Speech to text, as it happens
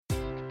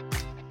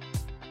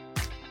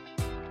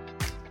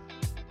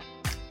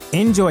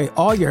Enjoy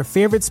all your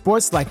favorite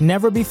sports like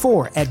never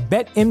before at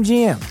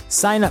BetMGM.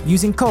 Sign up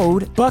using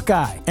code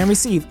Buckeye and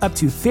receive up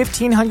to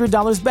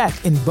 $1,500 back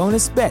in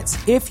bonus bets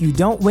if you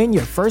don't win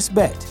your first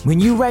bet. When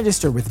you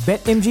register with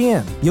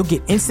BetMGM, you'll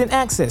get instant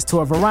access to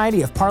a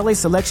variety of parlay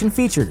selection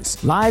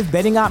features, live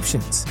betting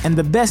options, and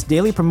the best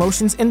daily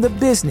promotions in the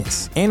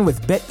business. And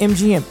with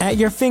BetMGM at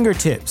your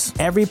fingertips,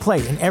 every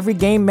play and every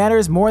game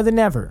matters more than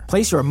ever.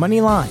 Place your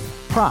money line,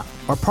 prop,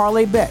 or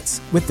parlay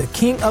bets with the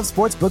king of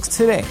sportsbooks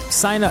today.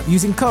 Sign up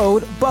using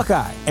code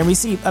Buckeye and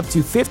receive up to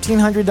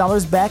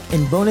 $1,500 back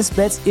in bonus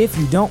bets if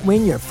you don't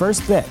win your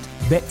first bet.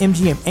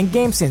 BetMGM and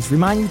GameSense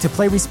remind you to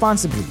play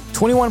responsibly.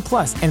 21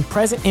 plus and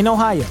present in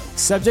Ohio,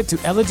 subject to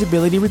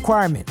eligibility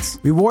requirements.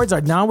 Rewards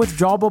are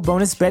non-withdrawable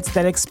bonus bets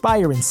that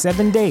expire in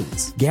 7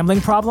 days. Gambling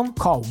problem?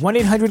 Call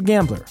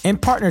 1-800-GAMBLER. In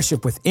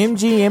partnership with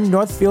MGM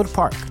Northfield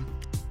Park.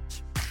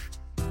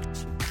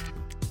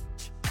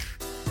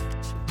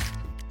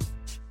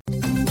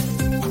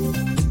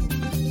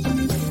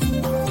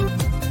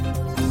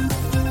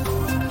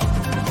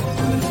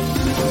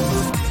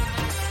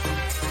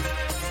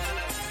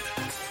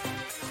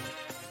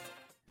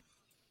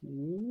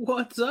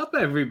 What's up,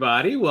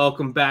 everybody?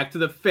 Welcome back to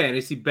the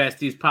Fantasy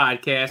Besties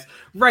podcast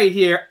right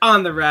here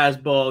on the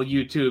Razzball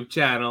YouTube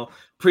channel.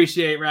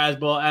 Appreciate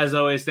Razzball. As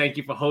always, thank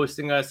you for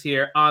hosting us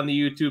here on the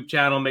YouTube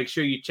channel. Make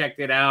sure you check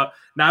it out,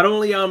 not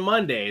only on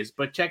Mondays,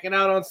 but check it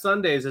out on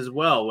Sundays as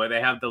well, where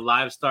they have the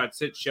live start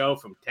sit show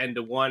from 10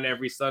 to 1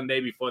 every Sunday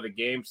before the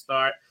games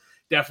start.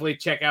 Definitely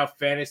check out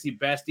Fantasy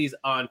Besties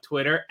on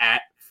Twitter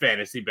at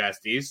Fantasy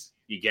Besties.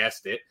 You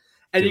guessed it.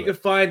 And you can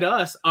find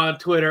us on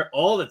Twitter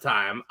all the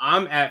time.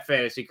 I'm at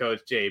Fantasy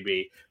Coach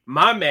JB.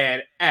 My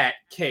man at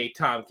K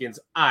Tompkins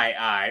II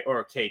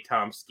or K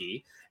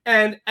Tomsky.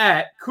 And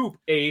at Coop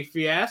A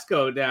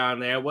Fiasco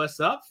down there. What's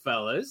up,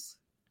 fellas?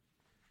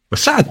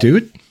 What's up,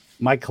 dude?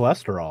 My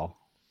cholesterol.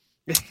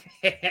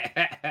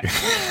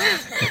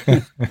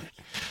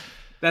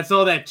 That's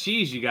all that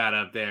cheese you got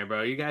up there,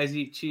 bro. You guys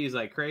eat cheese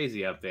like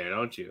crazy up there,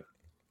 don't you?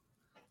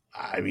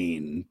 I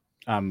mean,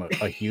 I'm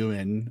a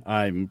human.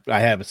 I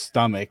have a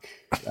stomach.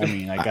 I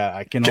mean,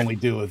 I can only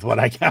do with what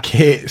I got.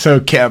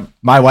 So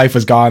my wife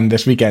was gone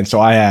this weekend, so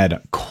I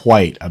had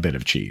quite a bit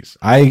of cheese.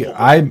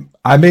 I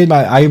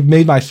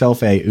made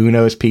myself a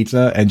Uno's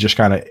pizza and just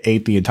kind of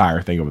ate the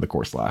entire thing over the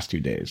course of the last 2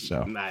 days.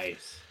 So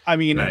nice. I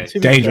mean, nice.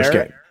 dangerous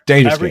game.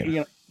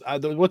 You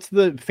know, what's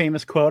the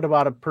famous quote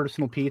about a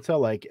personal pizza?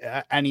 Like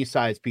any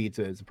size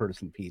pizza is a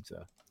personal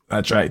pizza.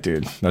 That's right,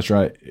 dude. That's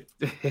right.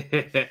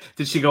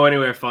 Did she go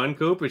anywhere fun,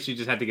 Coop, or she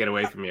just had to get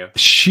away from you?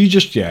 She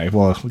just,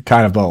 well,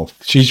 kind of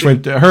both. She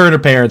went. Her and her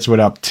parents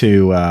went up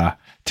to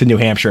New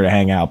Hampshire to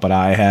hang out, but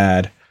I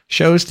had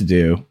shows to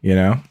do,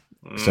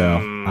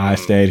 so I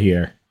stayed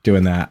here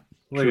doing that.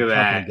 Look at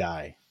that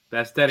guy.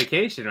 That's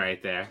dedication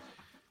right there.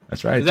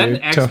 That's right. Is that an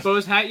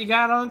Expos hat you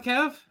got on,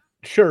 Kev?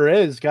 Sure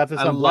is. Got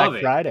this on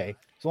Black Friday.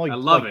 It's only I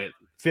love it.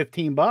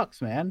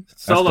 $15, man.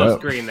 Solo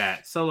screen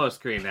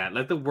that.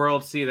 Let the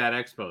world see that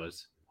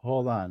Expos.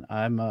 Hold on.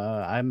 I'm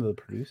the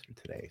producer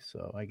today,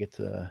 so I get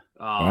to.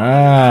 Oh,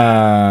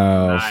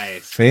 wow.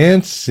 Nice.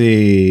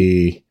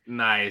 Fancy.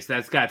 Nice.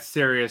 That's got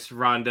serious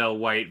Rondell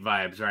White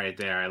vibes right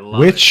there. I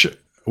love it.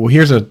 Well,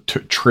 here's a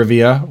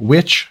trivia.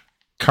 Which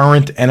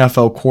current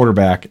NFL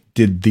quarterback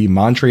did the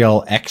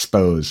Montreal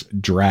Expos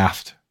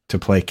draft to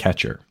play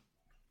catcher?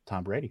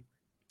 Tom Brady.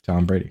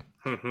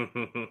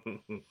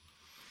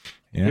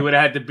 Yeah. He would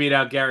have had to beat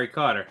out Gary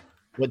Carter.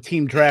 What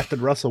team drafted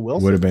Russell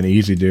Wilson? Would have been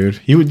easy, dude.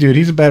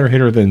 He's a better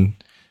hitter than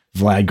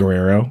Vlad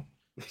Guerrero,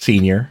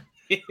 Sr.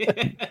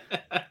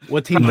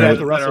 What team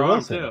drafted Russell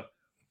Wilson? Too.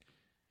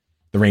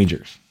 The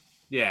Rangers.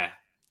 Yeah.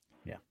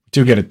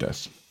 Too good at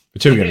this.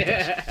 We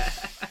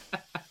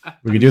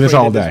can do this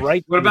all day.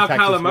 Right, what about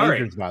Kyler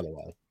Murray? Rangers, by the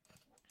way.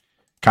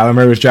 Kyler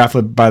Murray was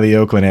drafted by the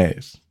Oakland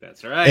A's.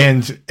 That's right.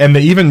 And the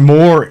even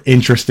more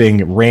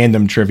interesting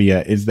random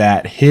trivia is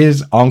that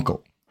his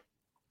uncle,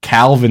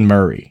 Calvin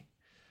Murray,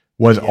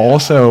 was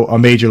also a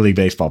Major League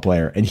Baseball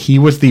player, and he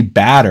was the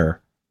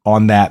batter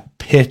on that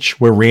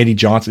pitch where Randy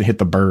Johnson hit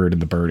the bird and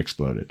the bird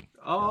exploded.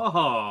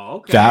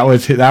 Oh, okay. That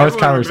was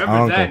Kyler's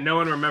uncle. That. No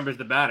one remembers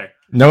the batter.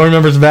 No one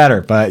remembers the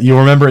batter, but you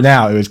remember it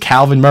now. It was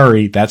Calvin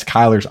Murray. That's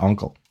Kyler's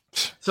uncle.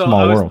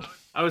 Small world.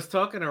 I was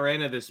talking to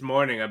Raina this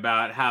morning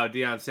about how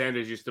Deion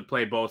Sanders used to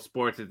play both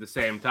sports at the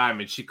same time,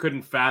 and she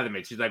couldn't fathom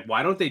it. She's like,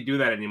 why don't they do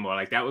that anymore?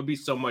 Like, that would be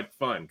so much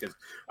fun. Because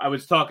I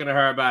was talking to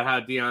her about how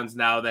Deion's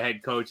now the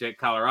head coach at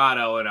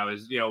Colorado, and I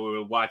was, we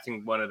were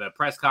watching one of the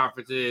press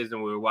conferences,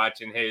 and we were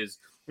watching his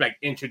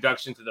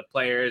introduction to the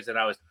players, and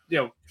I was,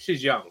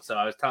 she's young, so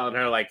I was telling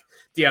her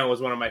Deion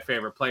was one of my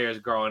favorite players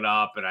growing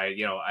up, and I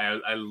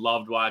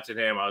loved watching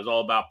him. I was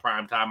all about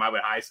prime time. I would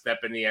high step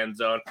in the end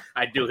zone.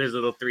 I'd do his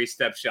little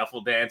 3-step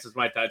shuffle dance as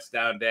my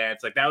touchdown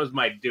dance. That was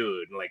my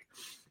dude.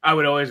 I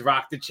would always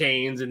rock the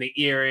chains and the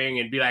earring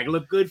and be like,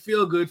 look good,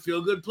 feel good,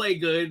 play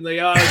good. And like,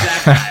 oh,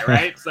 it's that guy,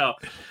 right? So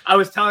I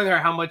was telling her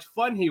how much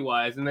fun he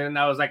was. And then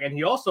I was like, and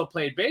he also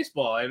played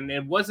baseball. And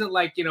it wasn't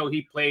like,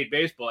 he played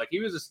baseball. Like,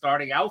 he was a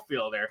starting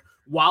outfielder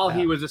while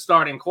he was a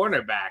starting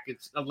cornerback.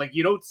 It's like,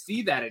 you don't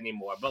see that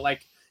anymore. But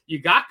like, you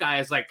got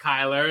guys like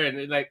Kyler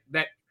and like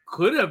that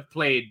could have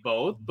played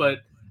both, but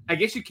I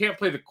guess you can't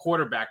play the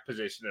quarterback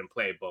position and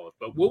play both.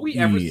 But will we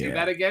ever see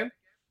that again?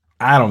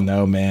 I don't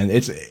know, man.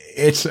 It's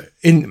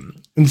an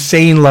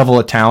insane level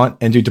of talent,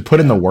 and dude, to put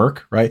in the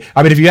work, right?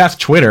 I mean, if you ask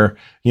Twitter,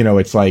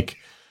 it's like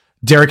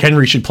Derrick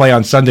Henry should play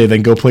on Sunday,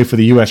 then go play for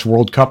the U.S.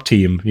 World Cup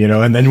team,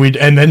 and then we'd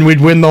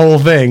win the whole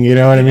thing. You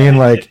know what I mean?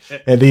 Like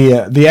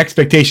the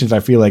expectations, I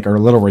feel like, are a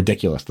little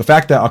ridiculous. The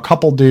fact that a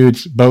couple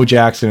dudes, Bo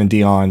Jackson and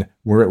Dion,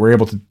 were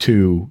able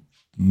to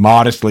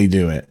modestly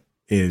do it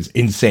is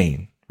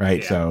insane,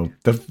 right? Yeah. So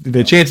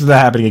the chances of that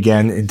happening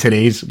again in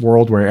today's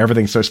world where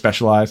everything's so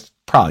specialized,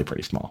 probably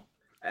pretty small.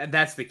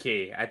 That's the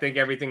key. I think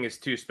everything is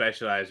too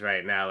specialized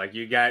right now. Like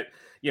you got,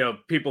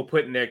 people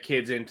putting their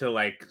kids into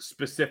like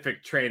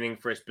specific training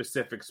for a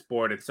specific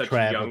sport at such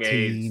a young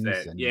age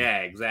that,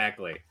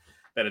 exactly.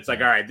 That it's like,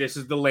 all right, this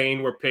is the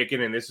lane we're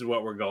picking and this is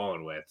what we're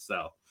going with.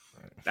 So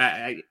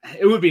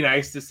it would be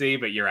nice to see,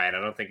 but you're right. I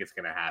don't think it's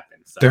going to happen.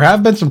 So. There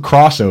have been some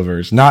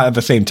crossovers, not at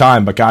the same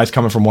time, but guys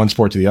coming from one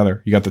sport to the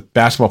other. You got the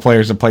basketball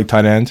players that play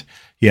tight end.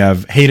 You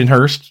have Hayden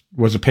Hurst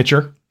was a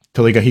pitcher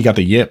till he got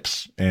the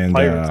yips, and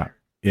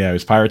it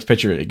was Pirates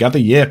pitcher. He got the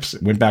yips,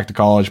 went back to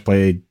college,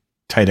 played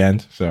tight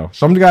end. So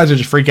some of the guys are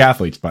just freak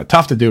athletes, but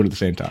tough to do it at the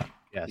same time.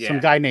 Yeah, some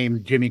guy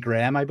named Jimmy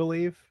Graham, I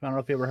believe. I don't know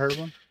if you ever heard of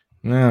him.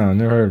 No,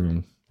 never heard of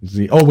him.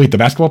 The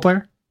basketball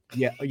player?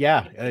 Yeah.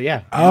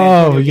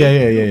 Oh,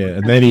 yeah.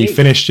 And then he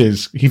finished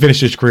his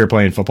career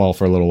playing football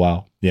for a little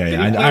while. Yeah, Did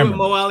he play with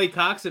Mo Ali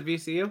Cox at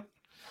VCU?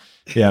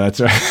 Yeah, that's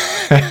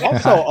right.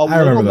 Also, a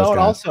little note.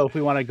 Also, if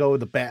we want to go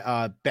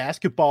the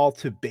basketball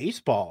to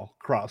baseball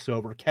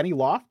crossover, Kenny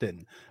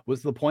Lofton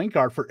was the point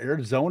guard for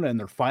Arizona in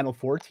their Final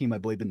Four team, I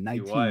believe, in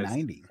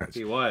 1990.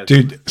 He was,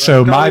 dude.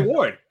 So the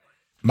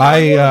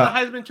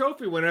Heisman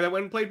Trophy winner that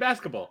went and played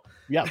basketball.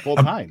 Yeah, full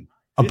time.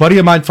 A buddy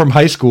of mine from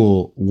high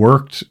school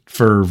worked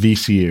for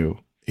VCU,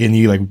 and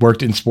he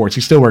worked in sports.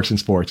 He still works in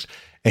sports.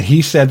 And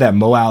he said that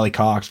Mo Ali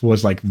Cox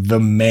was like the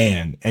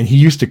man. And he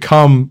used to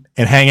come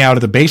and hang out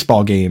at the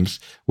baseball games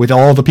with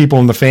all the people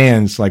and the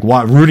fans, like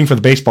rooting for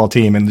the baseball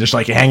team and just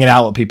like hanging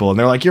out with people. And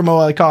they're like, you're Mo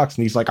Ali Cox.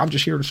 And he's like, I'm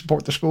just here to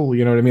support the school.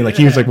 You know what I mean? Like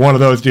he was like one of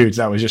those dudes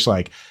that was just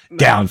like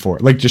down for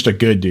it. Like just a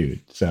good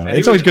dude. So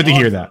it's always good to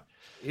hear that.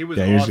 He was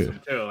awesome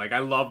too. Like I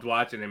loved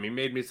watching him. He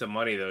made me some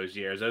money those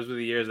years. Those were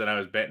the years that I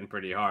was betting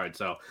pretty hard.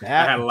 So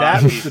that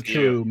was the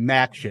true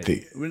Mac shit.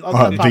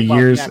 The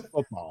years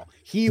football.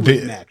 He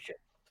was Mac shit.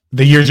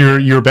 The years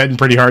you were betting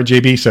pretty hard,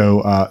 JB.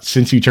 So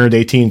since you turned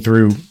 18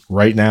 through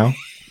right now.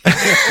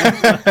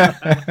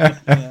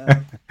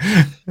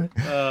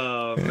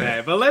 Oh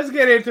man! But let's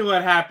get into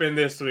what happened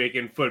this week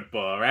in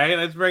football. Right?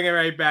 Let's bring it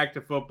right back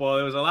to football.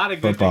 There was a lot of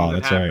good things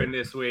that happened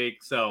this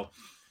week. So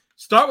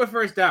start with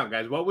first down,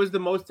 guys. What was the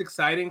most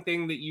exciting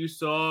thing that you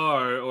saw,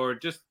 or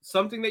just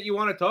something that you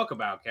want to talk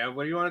about, Kev?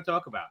 What do you want to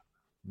talk about?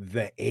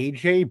 The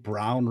AJ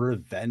Brown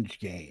revenge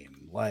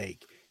game,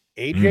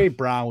 AJ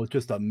Brown was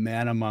just a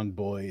man among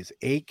boys.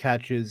 8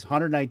 catches,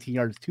 119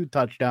 yards, 2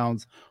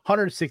 touchdowns,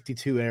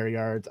 162 air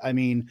yards. I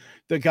mean,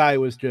 the guy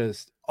was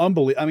just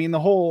unbelievable. I mean, the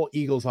whole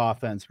Eagles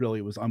offense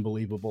really was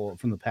unbelievable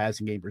from the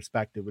passing game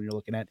perspective when you're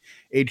looking at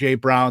AJ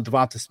Brown.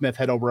 Devonta Smith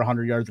had over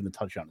 100 yards in the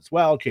touchdown as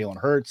well.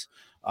 Jalen Hurts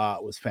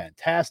was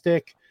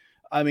fantastic.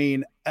 I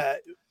mean,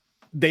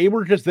 they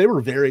were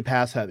very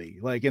pass heavy.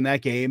 Like in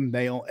that game,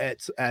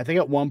 I think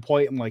at one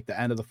point in the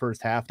end of the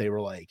first half, they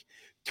were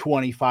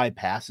 25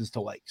 passes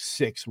to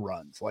 6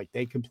 runs.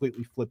 They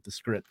completely flipped the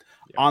script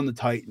on the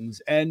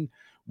Titans. And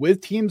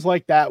with teams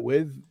like that,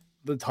 with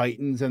the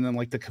Titans and then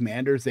the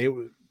Commanders,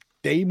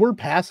 they were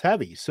pass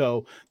heavy.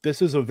 So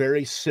this is a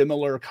very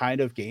similar kind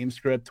of game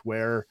script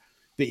where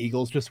the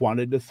Eagles just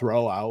wanted to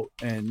throw out,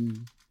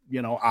 and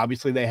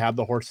obviously they have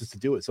the horses to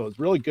do it. So it's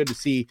really good to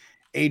see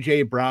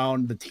AJ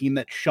Brown, the team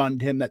that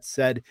shunned him, that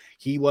said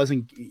he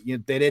wasn't,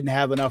 they didn't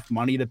have enough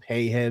money to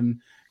pay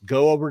him,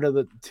 go over to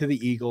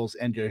the Eagles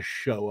and just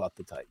show up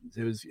the Titans.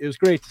 It was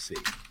great to see.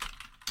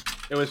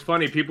 It was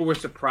funny. People were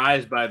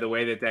surprised by the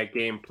way that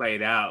game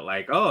played out.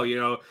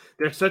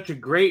 They're such a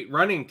great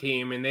running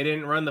team and they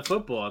didn't run the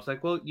football. It's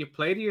like, well, you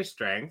play to your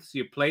strengths.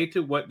 You play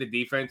to what the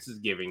defense is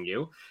giving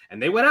you.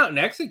 And they went out and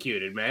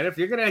executed, man. If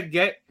you're going to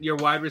get your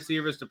wide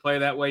receivers to play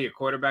that way, your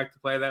quarterback to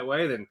play that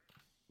way, then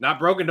not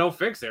broken, don't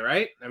fix it,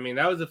 right? I mean,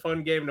 that was a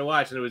fun game to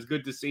watch, and it was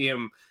good to see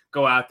him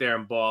go out there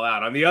and ball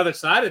out. On the other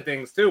side of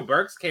things, too,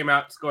 Burks came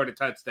out and scored a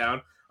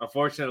touchdown.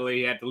 Unfortunately,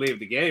 he had to leave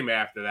the game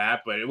after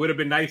that, but it would have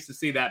been nice to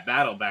see that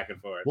battle back and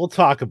forth. We'll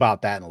talk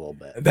about that in a little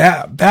bit.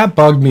 That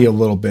bugged me a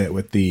little bit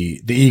with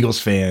the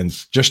Eagles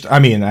fans.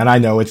 And I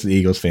know it's the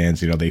Eagles fans.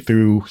 They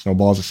threw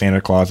snowballs at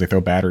Santa Claus. They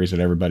throw batteries at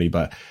everybody,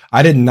 but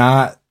I did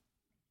not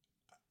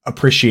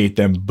appreciate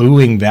them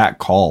booing that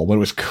call when it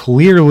was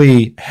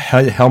clearly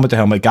helmet to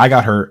helmet. Guy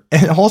got hurt.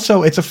 And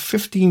also it's a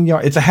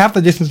 15-yard, it's a half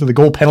the distance to the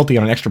goal penalty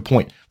on an extra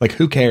point. Like,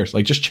 who cares?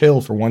 Like, just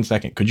chill for 1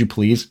 second. Could you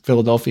please,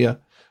 Philadelphia?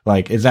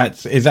 Like, is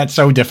that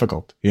so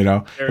difficult? You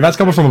know, and that's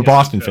coming from a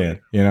Boston fan,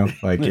 you know,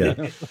 like,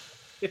 yeah,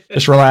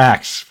 just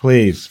relax,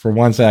 please, for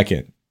 1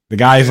 second. The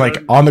guy's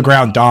like on the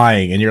ground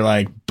dying and you're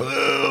like,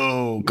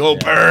 boo, go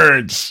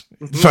Birds.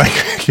 It's like,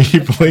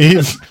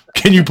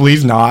 can you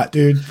please not,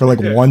 dude, for like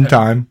one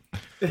time?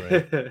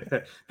 Right.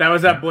 That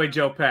was that boy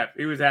Joe Pep.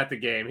 He was at the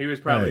game. He was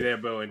probably there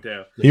booing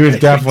too. He was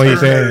definitely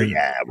saying,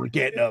 "Yeah, we're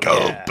getting up.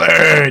 Go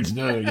Birds!"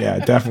 No, yeah,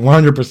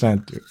 definitely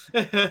 100%, dude.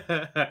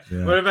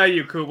 Yeah. What about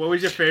you, Coop? What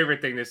was your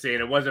favorite thing to see?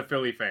 And it wasn't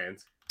Philly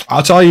fans.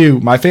 I'll tell you,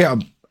 my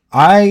favorite.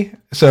 I've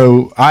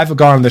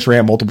gone on this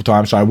rant multiple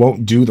times, so I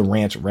won't do the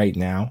rant right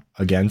now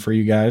again for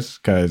you guys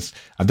because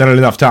I've done it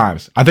enough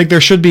times. I think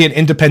there should be an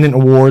independent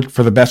award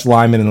for the best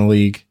lineman in the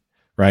league,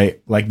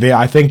 right? Like,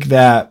 I think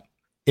that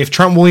if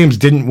Trent Williams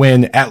didn't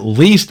win at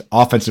least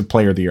Offensive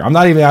Player of the Year, I'm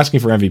not even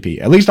asking for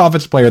MVP, at least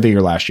Offensive Player of the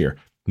Year last year,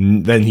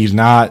 then he's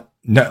not,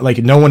 like,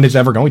 no one is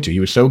ever going to. He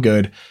was so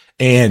good,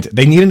 and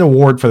they need an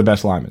award for the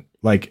best lineman.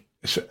 Like,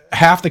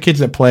 half the kids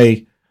that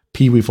play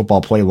Pee Wee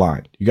football play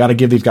line. You got to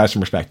give these guys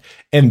some respect.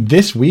 And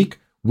this week,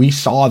 we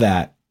saw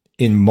that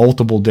in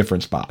multiple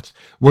different spots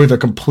where the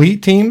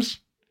complete teams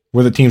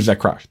were the teams that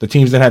crush, the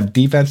teams that have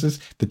defenses,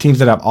 the teams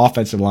that have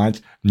offensive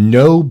lines.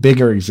 No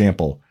bigger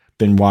example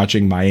than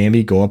watching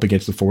Miami go up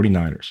against the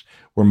 49ers,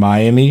 where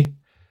Miami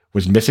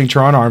was missing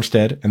Teron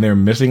Armstead and they were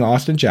missing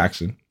Austin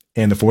Jackson.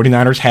 And the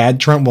 49ers had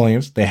Trent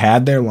Williams, they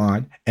had their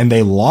line, and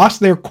they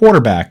lost their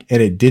quarterback,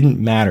 and it didn't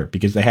matter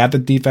because they had the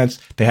defense,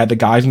 they had the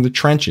guys in the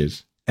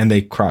trenches, and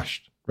they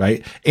crushed,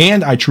 right?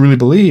 And I truly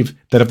believe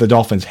that if the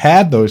Dolphins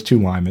had those two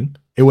linemen,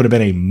 it would have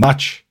been a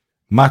much,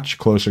 much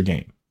closer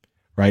game,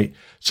 right?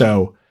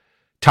 So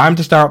time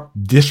to start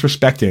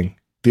disrespecting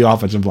the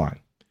offensive line.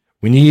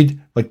 We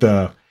need, like,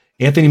 the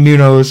Anthony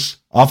Munoz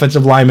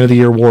Offensive Lineman of the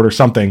Year award or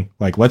something.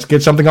 Like, let's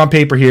get something on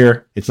paper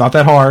here. It's not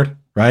that hard,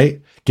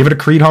 right? Give it a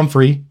Creed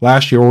Humphrey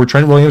last year or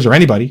Trent Williams or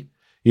anybody.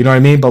 You know what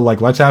I mean? But,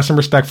 like, let's have some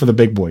respect for the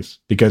big boys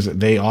because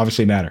they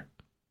obviously matter.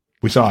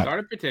 We saw Start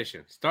a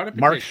petition.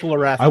 Mark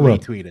Schlereth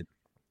retweeted.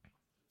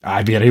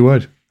 I bet he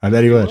would.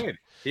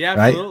 He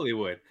absolutely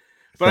would.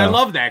 But I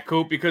love that,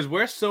 Coop, because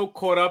we're so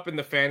caught up in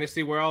the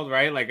fantasy world,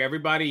 right? Like,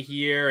 everybody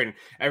here and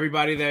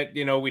everybody that,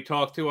 you know, we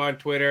talk to on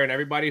Twitter and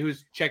everybody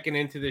who's checking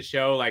into the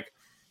show, like,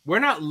 we're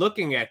not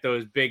looking at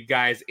those big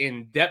guys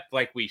in depth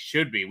like we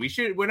should be.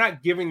 We're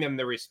not giving them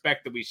the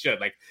respect that we should.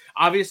 Like,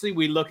 obviously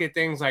we look at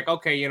things like,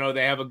 okay, you know,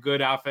 they have a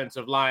good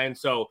offensive line.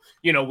 So,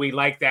 you know, we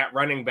like that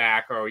running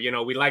back, or, you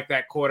know, we like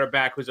that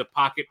quarterback who's a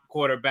pocket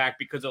quarterback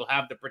because he'll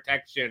have the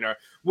protection, or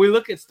we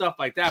look at stuff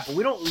like that, but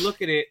we don't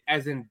look at it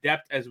as in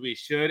depth as we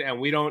should. And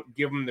we don't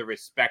give them the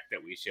respect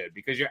that we should,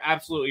 because you're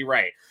absolutely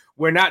right.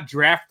 We're not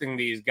drafting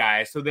these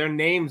guys, so their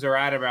names are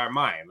out of our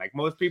mind. Like,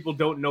 most people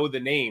don't know the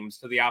names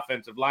to the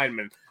offensive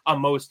linemen on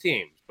most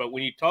teams. But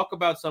when you talk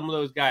about some of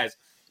those guys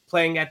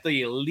playing at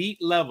the elite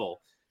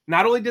level,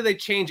 not only do they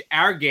change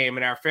our game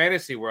in our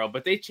fantasy world,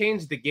 but they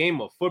change the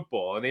game of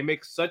football, and they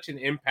make such an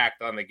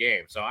impact on the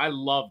game. So I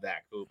love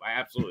that, Coop. I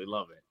absolutely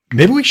love it.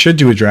 Maybe we should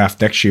do a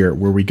draft next year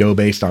where we go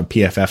based on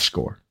PFF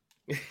score,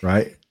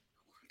 right?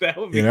 That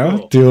would be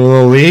cool. Do a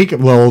little league, a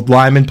little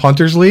lineman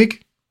punters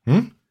league.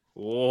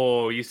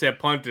 Whoa, you said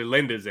punter.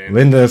 Linda's in.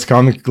 Linda's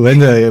coming.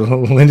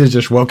 Linda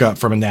just woke up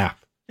from a nap.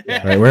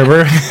 Yeah. Right, where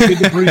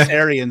the Bruce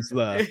Arians,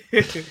 though.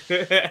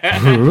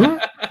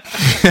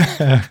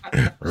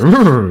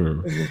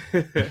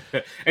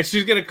 And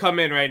she's gonna come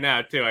in right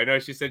now too. I know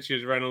she said she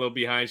was running a little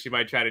behind. She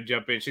might try to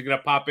jump in. She's gonna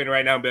pop in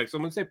right now and be like,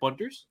 "Someone say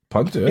punters."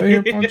 Punters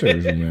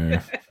in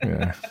there.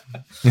 Yeah.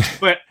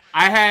 But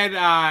I had,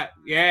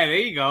 there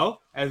you go.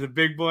 As a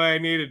big boy, I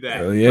needed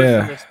that. Yeah. Put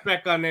some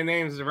respect on their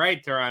names,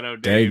 right, Toronto?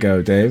 Dave. There you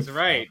go, Dave. That's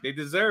right. They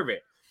deserve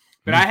it.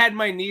 But I had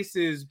my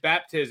niece's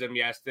baptism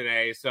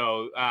yesterday,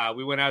 so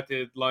we went out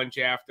to lunch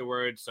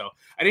afterwards. So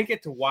I didn't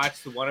get to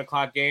watch the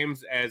 1:00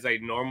 games as I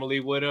normally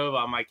would have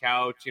on my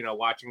couch, you know,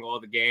 watching all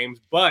the games.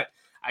 But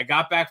I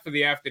got back for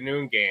the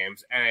afternoon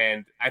games,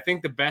 and I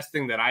think the best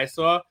thing that I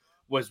saw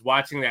was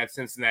watching that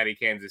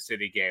Cincinnati-Kansas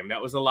City game.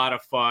 That was a lot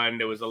of fun.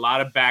 There was a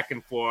lot of back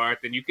and forth,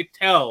 and you could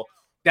tell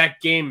that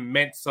game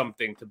meant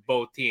something to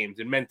both teams.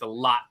 It meant a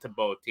lot to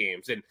both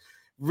teams. And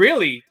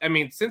really, I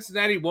mean,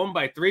 Cincinnati won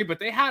by 3, but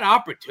they had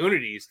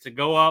opportunities to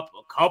go up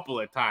a couple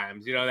of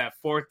times. You know, that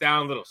 4th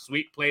down little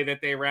sweep play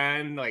that they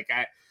ran.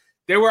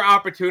 There were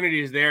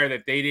opportunities there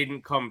that they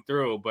didn't come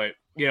through. But,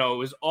 you know, it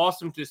was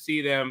awesome to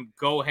see them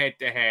go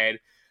head-to-head.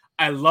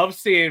 I love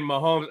seeing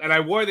Mahomes. And I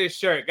wore this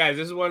shirt. Guys,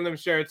 this is one of them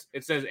shirts.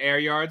 It says Air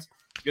Yards.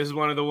 This is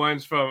one of the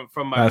ones from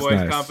my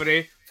boys'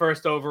 company,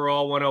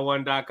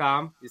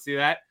 firstoverall101.com. You see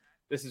that?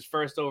 This is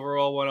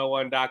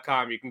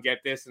firstoverall101.com. You can get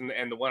this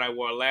and the one I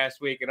wore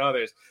last week and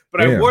others.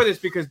 But I wore this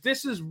because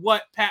this is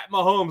what Pat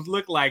Mahomes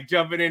looked like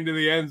jumping into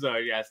the end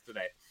zone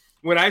yesterday.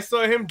 When I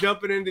saw him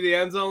jumping into the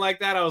end zone like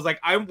that, I was like,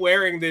 I'm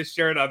wearing this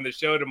shirt on the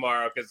show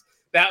tomorrow because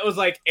that was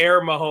like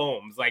Air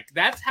Mahomes. Like,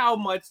 that's how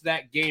much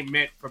that game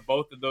meant for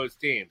both of those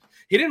teams.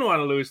 He didn't want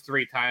to lose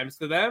 3 times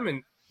to them.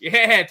 And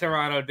yeah,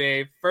 Toronto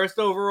Dave. First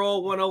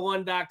overall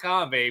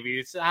 101.com, baby.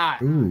 It's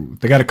hot. Ooh,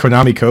 they got a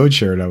Konami code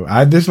shirt.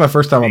 This is my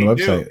first time on the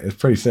website. It's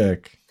pretty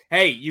sick.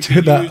 Hey, you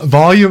can the use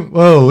volume.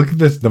 Oh, look at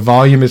this. The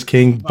volume is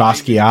King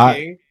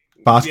Basquiat.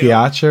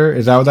 Basquiat shirt.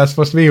 Is that what that's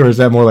supposed to be? Or is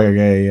that more like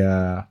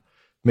a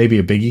maybe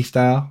a Biggie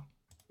style?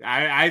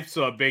 I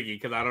saw Biggie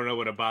because I don't know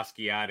what a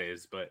Basquiat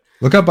is, but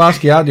look up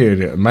Basquiat,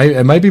 dude. It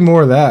might be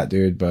more of that,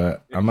 dude.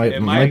 But I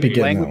might be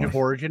getting language of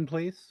origin,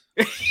 please.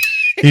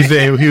 He was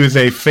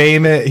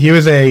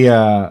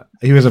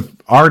an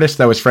artist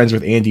that was friends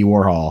with Andy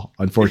Warhol.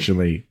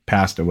 Unfortunately,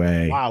 passed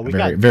away. Wow, we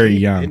very got very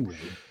deep, young. didn't we?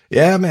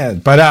 Yeah, man.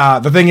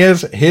 But the thing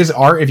is, his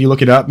art, if you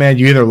look it up, man,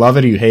 you either love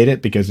it or you hate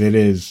it because it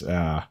is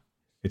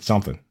it's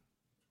something.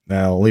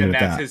 I'll leave it at that.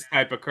 That's his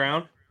type of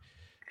crown.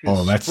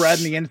 Oh, that's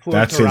spreading the influence.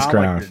 That's his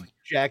crown. Like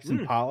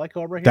Jackson Pollock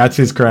over here. That's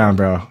his crown,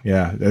 bro.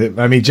 Yeah,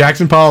 I mean,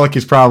 Jackson Pollock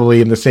is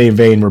probably in the same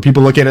vein where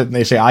people look at it and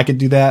they say, "I could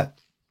do that."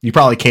 You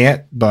probably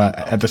can't, but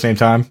at the same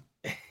time,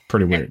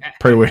 pretty weird.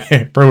 Pretty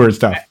weird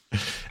stuff.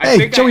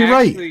 Hey, Joey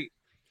Wright. Joey.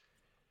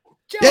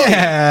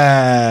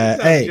 Yeah.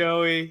 What's up,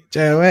 Hey,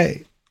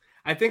 Joey.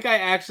 I think I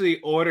actually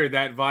ordered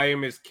that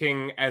Volume is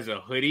King as a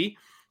hoodie.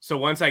 So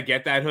once I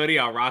get that hoodie,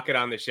 I'll rock it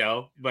on the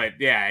show. But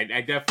yeah,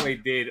 I definitely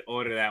did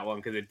order that one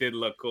because it did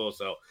look cool.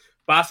 So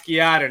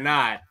Basquiat or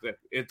not,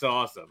 it's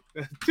awesome.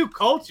 Too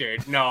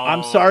cultured. No.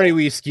 I'm sorry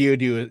we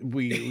skewed you.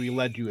 We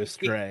led you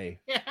astray.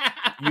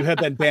 You have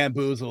been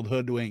bamboozled,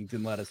 hoodwinked,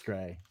 and led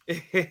astray.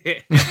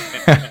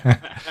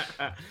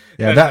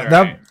 Yeah,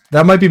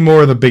 that might be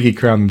more of the Biggie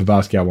crown than the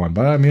Basquiat one.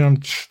 But I mean, I'm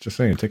just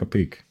saying, take a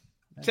peek.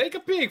 Take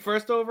a peek.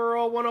 First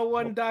overall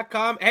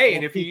 101.com. Hey,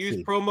 and if you use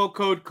promo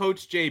code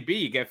CoachJB,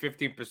 you get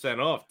 15%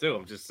 off too.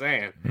 I'm just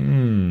saying.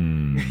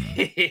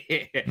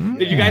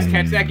 Did you guys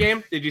catch that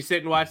game? Did you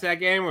sit and watch that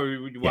game, or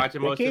were you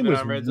watching most of it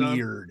on Red Zone?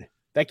 Weird.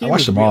 That game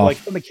was weird. Like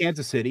from the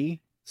Kansas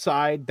City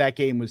side, that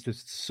game was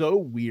just so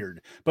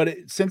weird. But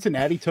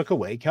Cincinnati took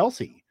away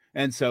Kelsey,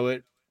 and so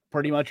it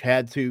pretty much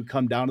had to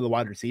come down to the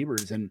wide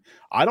receivers. And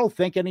I don't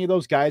think any of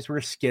those guys were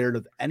scared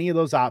of any of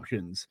those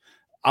options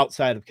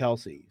outside of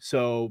Kelsey.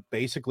 So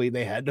basically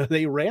they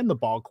ran the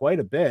ball quite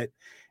a bit,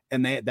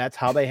 and that's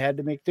how they had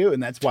to make do.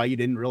 And that's why you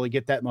didn't really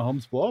get that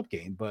Mahomes blow up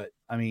game. But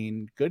I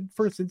mean, good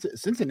for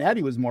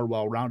Cincinnati was more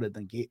well-rounded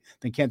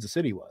than Kansas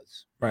City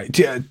was. Right.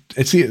 Yeah.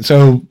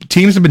 So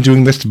teams have been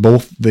doing this to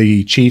both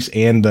the Chiefs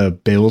and the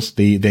Bills,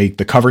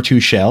 the cover 2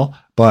 shell,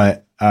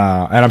 but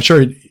and I'm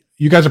sure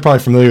you guys are probably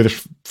familiar with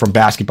this from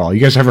basketball.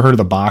 You guys ever heard of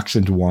the box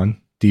and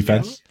 1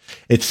 defense? Yeah.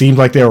 It seemed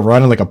like they were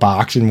running like a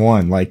box and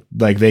 1, like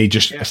they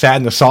just sat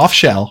in the soft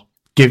shell,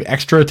 give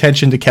extra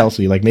attention to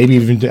Kelsey, like maybe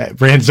even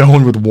ran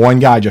zone with 1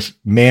 guy, just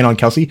man on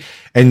Kelsey.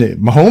 And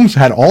Mahomes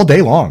had all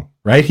day long,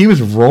 right? He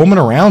was roaming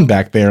around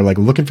back there, like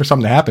looking for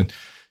something to happen.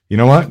 You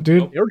know what,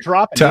 dude? You're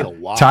dropping a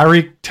lot.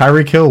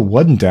 Tyreek Hill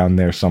wasn't down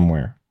there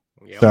somewhere.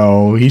 Yep.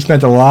 So he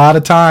spent a lot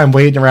of time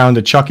waiting around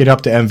to chuck it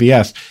up to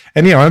MVS.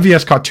 And,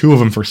 MVS caught 2 of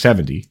them for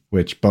 70,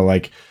 but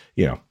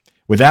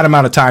with that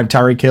amount of time,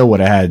 Tyreek Hill would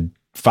have had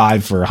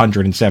 5 for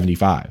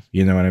 175.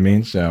 You know what I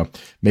mean? So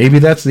maybe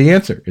that's the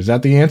answer. Is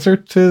that the answer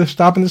to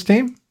stopping this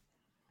team?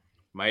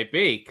 Might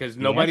be, because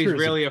nobody's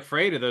really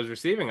afraid of those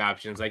receiving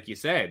options, like you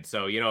said.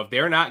 So, if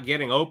they're not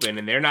getting open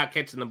and they're not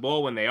catching the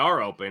ball when they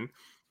are open,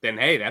 then,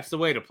 hey, that's the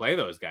way to play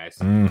those guys.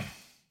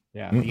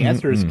 Yeah, the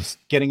answer is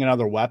getting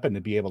another weapon to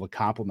be able to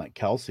complement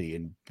Kelsey,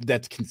 and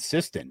that's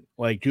consistent.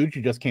 Like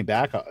Juju just came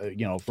back,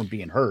 from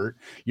being hurt.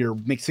 You're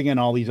mixing in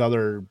all these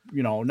other,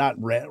 not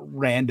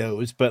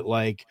randos, but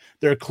like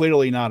they're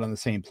clearly not on the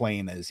same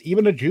plane as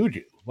even a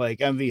Juju, like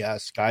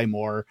MVS, Sky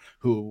Moore,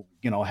 who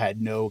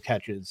had no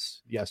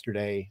catches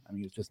yesterday. I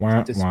mean, he just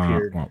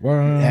disappeared.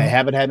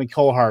 Haven't had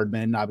Nicole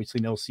Hardman,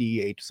 obviously no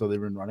CEH, so they've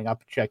been running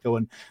out Pacheco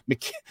and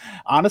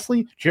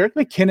honestly, Jerick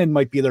McKinnon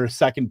might be their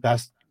second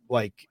best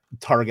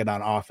target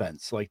on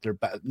offense, like their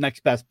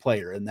next best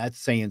player, and that's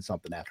saying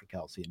something after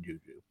Kelsey and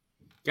Juju.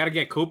 Got to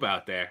get Coop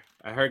out there.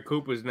 I heard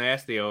Coop was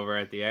nasty over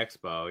at the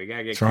Expo. You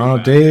gotta get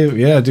Toronto Dave.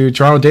 Yeah, dude.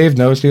 Toronto Dave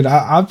knows, dude.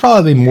 I'd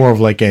probably be more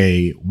of like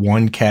a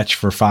 1 catch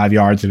for 5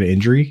 yards and an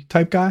injury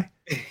type guy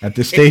at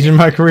this stage in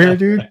my career,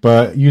 dude.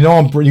 But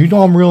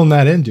I'm reeling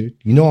that in, dude.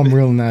 I'm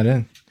reeling that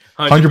in.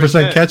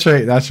 100% catch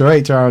rate. That's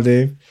right, Toronto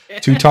Dave.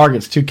 2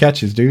 targets, 2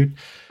 catches, dude.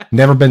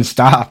 Never been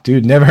stopped,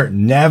 dude.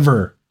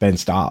 Never been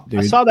stopped,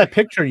 dude. I saw that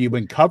picture you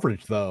in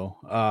coverage though.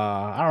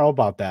 I don't know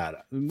about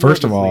that.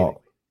 First of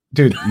all,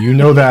 dude,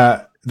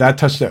 that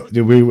touchdown,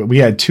 dude, we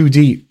had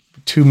 2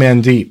 men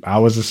deep. I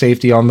was the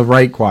safety on the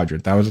right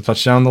quadrant. That was a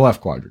touchdown on the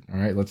left quadrant. All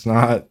right, let's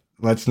not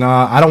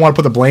I don't want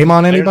to put the blame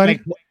on anybody.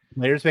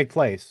 Players make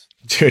plays.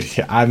 Dude,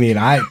 I mean,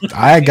 I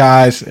had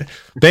guys,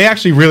 they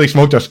actually really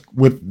smoked us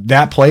with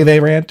that play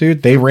they ran,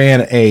 dude. They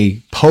ran a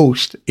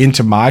post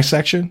into my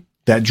section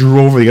that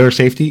drew over the other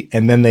safety,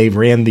 and then they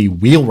ran the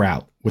wheel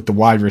route with the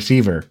wide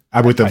receiver,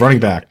 with the running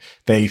back.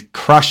 They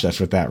crushed us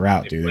with that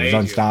route, dude. It was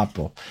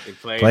unstoppable. They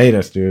played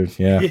us, dude.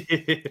 Yeah.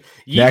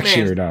 Next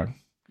year, dog.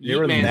 They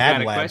were the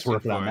Mad Labs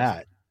working on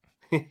that.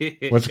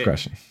 What's the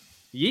question?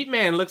 Yeet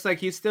Man looks like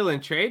he's still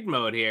in trade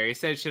mode here. He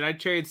said, should I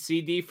trade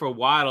CD for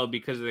Waddle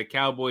because of the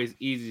Cowboys'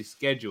 easy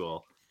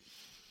schedule?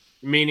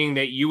 Meaning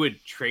that you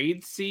would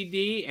trade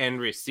CD and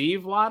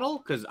receive Waddle?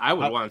 Because I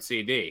would want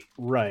CD.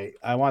 Right.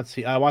 I want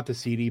the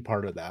CD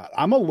part of that.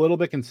 I'm a little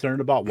bit concerned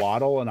about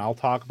Waddle, and I'll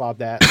talk about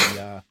that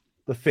in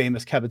the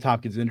famous Kevin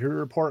Tompkins injury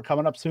report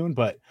coming up soon.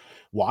 But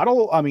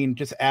Waddle, I mean,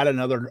 just add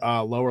another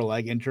lower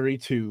leg injury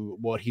to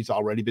what he's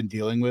already been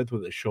dealing with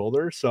his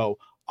shoulder. So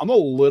I'm a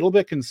little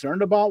bit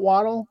concerned about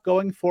Waddle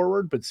going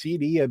forward. But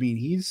CD, I mean,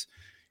 he's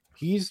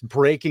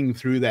breaking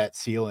through that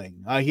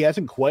ceiling. He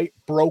hasn't quite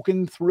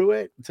broken through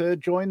it to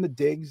join the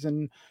Diggs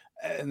and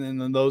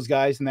then those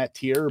guys in that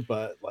tier,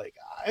 but like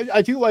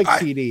I do like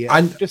CD.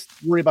 I'm just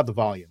worried about the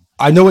volume.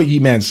 I know what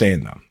Yeet Man's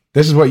saying though.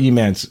 This is what Yeet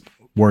Man's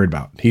worried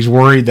about. He's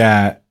worried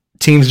that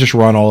teams just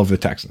run all of the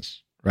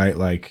Texans, right?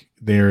 Like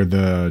they're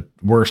the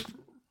worst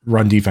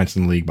run defense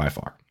in the league by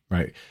far,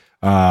 right?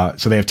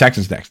 So they have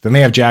Texans next. Then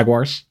they have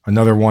Jaguars,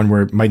 another one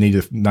where it might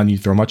not need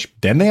to throw much.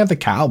 Then they have the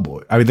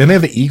Cowboys. I mean, then they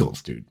have the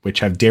Eagles, dude,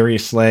 which have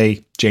Darius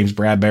Slay, James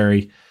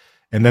Bradbury,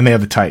 and then they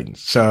have the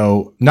Titans.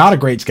 So not a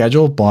great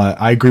schedule, but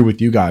I agree with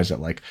you guys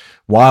that like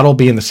Waddle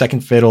being the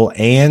second fiddle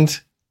and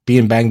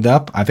being banged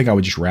up, I think I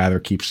would just rather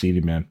keep CD,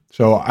 man.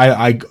 So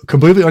I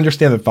completely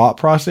understand the thought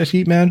process,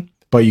 Heat Man,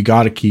 but you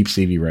got to keep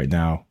CD right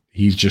now.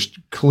 He's just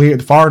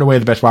far and away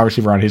the best wide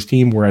receiver on his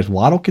team, whereas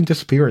Waddle can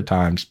disappear at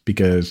times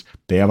because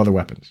they have other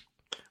weapons.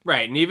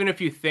 Right, and even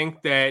if you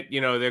think that,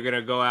 they're going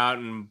to go out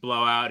and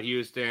blow out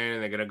Houston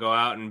and they're going to go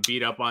out and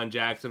beat up on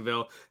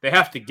Jacksonville, they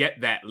have to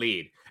get that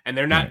lead. And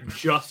they're not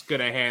just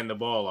going to hand the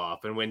ball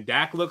off. And when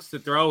Dak looks to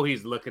throw,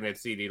 he's looking at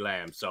CeeDee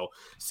Lamb. So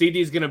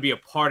CeeDee's going to be a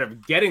part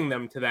of getting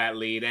them to that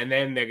lead, and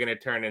then they're going to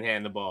turn and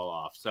hand the ball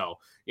off. So,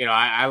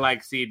 I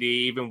like CeeDee.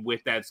 Even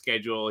with that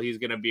schedule, he's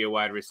going to be a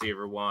wide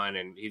receiver one,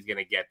 and he's going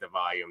to get the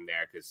volume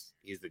there because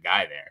he's the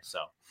guy there. So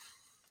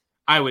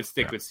I would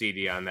stick with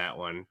CeeDee on that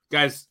one.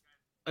 Guys,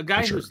 a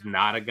guy who's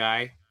not a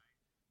guy,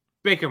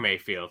 Baker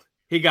Mayfield.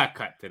 He got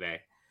cut today,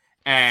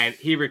 and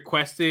he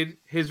requested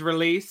his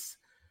release.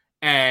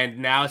 And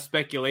now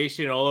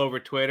speculation all over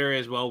Twitter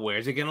is, well,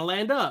 where's it going to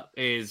land up?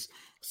 Is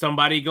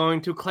somebody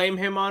going to claim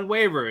him on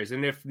waivers?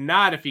 And if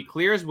not, if he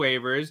clears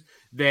waivers,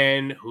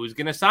 then who's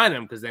going to sign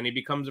him? Because then he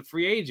becomes a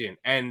free agent.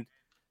 And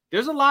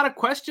there's a lot of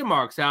question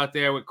marks out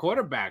there with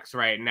quarterbacks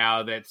right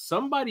now that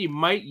somebody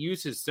might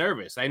use his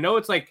service. I know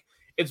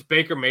it's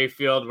Baker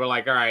Mayfield. We're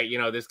like, all right,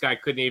 this guy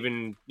couldn't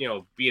even,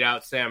 beat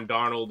out Sam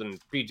Darnold and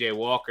PJ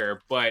Walker.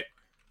 But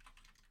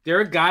there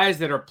are guys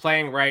that are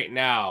playing right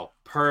now,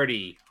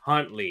 Purdy,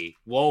 Huntley,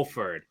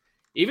 Wolford,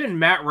 even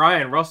Matt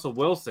Ryan, Russell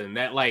Wilson,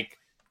 that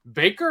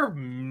Baker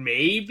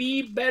may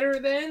be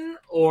better than,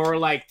 or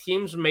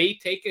teams may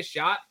take a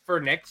shot for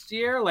next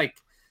year. I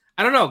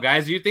don't know,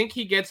 guys. Do you think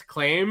he gets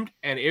claimed?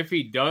 And if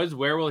he does,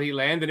 where will he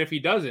land? And if he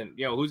doesn't,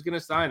 who's going to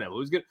sign him?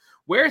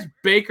 Where's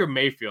Baker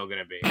Mayfield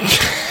going to be?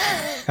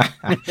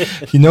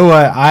 You know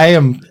what? I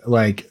am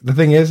the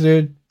thing is,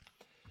 dude,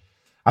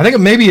 I think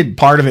maybe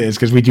part of it is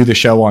because we do the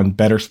show on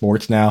Better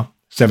Sports now.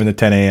 7 to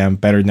 10 a.m.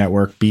 Better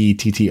Network,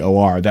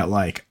 BTTOR,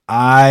 that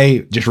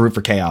I just root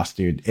for chaos,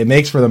 dude. It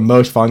makes for the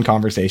most fun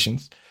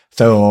conversations.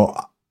 So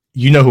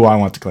you know who I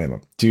want to claim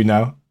him. Do you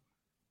know?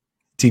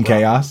 Team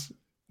Chaos?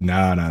 No.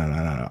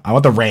 I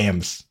want the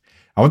Rams.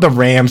 I want the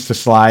Rams to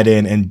slide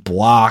in and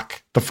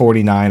block the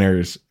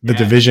 49ers, the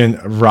division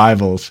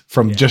rivals,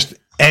 from just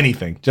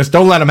anything. Just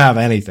don't let them have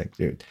anything,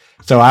 dude.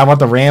 So I want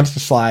the Rams to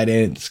slide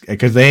in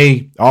because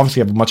they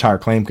obviously have a much higher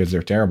claim because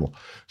they're terrible.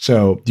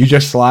 So you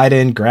just slide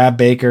in, grab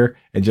Baker,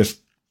 and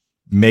just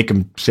make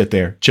him sit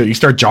there. You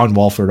start John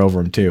Wolford over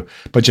him too,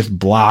 but just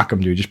block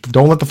him, dude. Just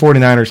don't let the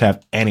 49ers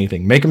have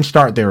anything. Make them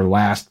start their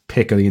last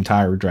pick of the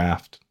entire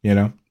draft,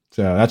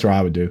 So that's what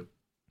I would do.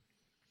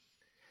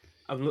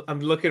 I'm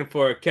looking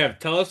for Kev.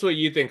 Tell us what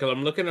you think, because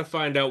I'm looking to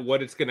find out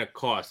what it's going to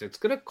cost. It's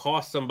going to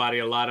cost somebody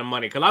a lot of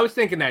money, because I was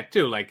thinking that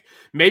too.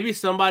 Maybe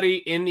somebody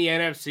in the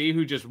NFC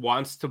who just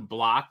wants to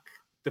block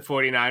the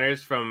 49ers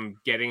from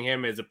getting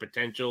him as a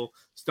potential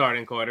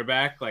starting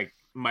quarterback,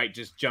 might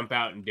just jump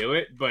out and do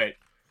it. But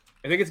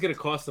I think it's going to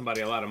cost somebody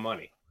a lot of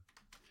money.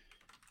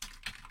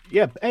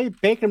 Yeah. Hey,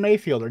 Baker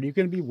Mayfield, are you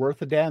going to be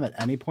worth a damn at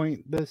any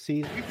point this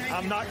season?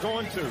 I'm not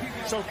going to.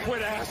 So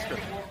quit asking.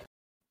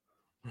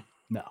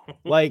 No,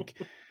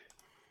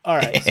 all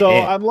right. So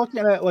I'm looking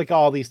at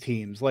all these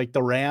teams,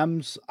 the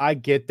Rams. I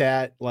get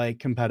that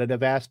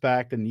competitive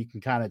aspect, and you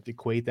can kind of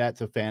equate that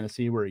to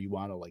fantasy where you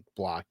want to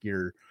block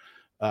your,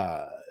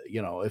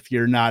 if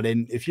you're not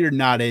in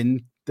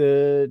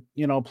the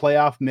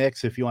playoff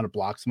mix, if you want to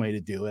block somebody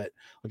to do it,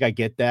 I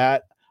get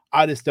that.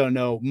 I just don't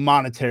know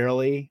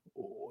monetarily,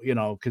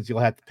 because you'll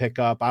have to pick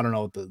up. I don't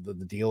know what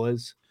the deal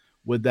is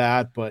with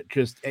that, but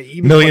just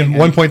even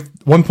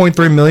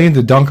 1.3 million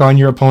to dunk on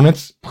your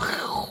opponents.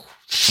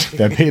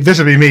 This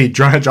would be me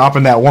dropping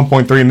that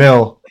 1.3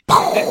 mil.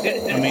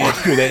 I mean,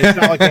 it's true. It's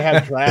not like they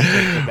have draft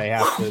picks that they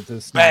have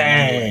to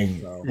bang.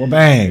 Anyway, so. Well,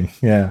 bang.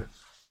 Yeah.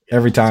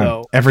 Every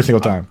time. Every single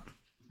time.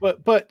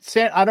 But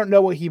I don't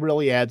know what he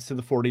really adds to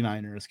the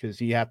 49ers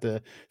because you have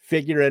to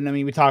figure in. I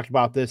mean, we talked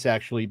about this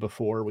actually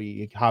before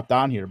we hopped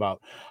on here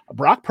about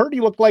Brock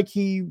Purdy looked like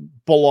he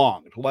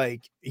belonged.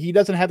 Like he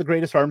doesn't have the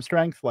greatest arm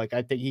strength. Like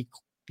I think he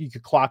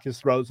could clock his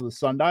throws with a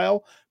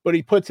sundial, but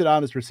he puts it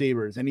on his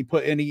receivers and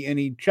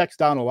he checks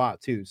down a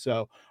lot too.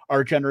 So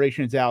our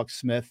generation is Alex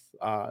Smith.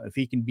 If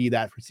he can be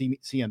that for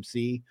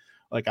CMC,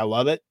 like I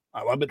love it.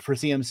 I love it for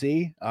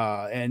CMC.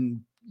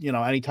 And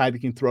anytime you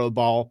can throw the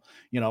ball,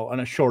 on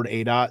a short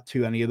ADOT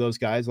to any of those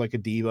guys like a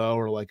Devo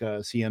or like a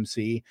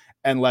CMC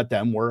and let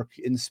them work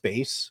in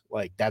space,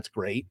 like that's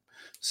great.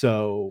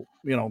 So,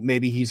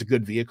 maybe he's a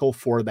good vehicle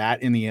for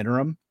that in the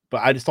interim,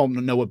 but I just don't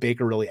know what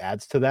Baker really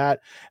adds to that.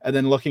 And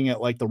then looking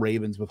at like the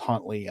Ravens with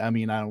Huntley, I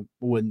mean,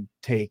 wouldn't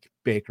take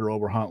Baker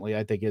over Huntley.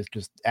 I think it's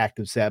just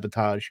active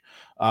sabotage.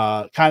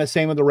 Kind of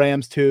same with the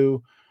Rams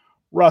too.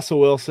 Russell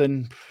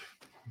Wilson,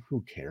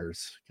 who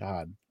cares?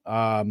 God.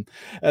 And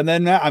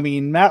then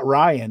Matt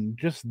Ryan,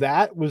 just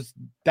that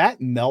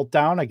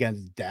meltdown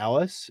against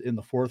Dallas in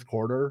the fourth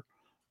quarter,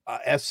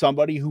 as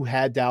somebody who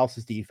had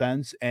Dallas's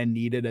defense and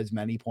needed as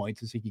many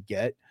points as he could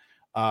get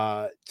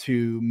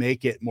to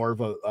make it more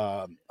of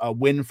a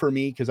win for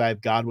me, because I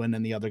have Godwin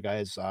and the other guy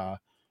is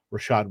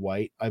Rashad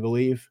White, I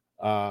believe.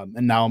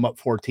 And now I'm up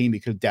 14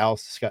 because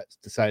Dallas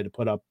decided to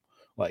put up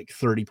like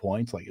 30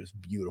 points. Like it was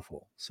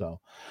beautiful. So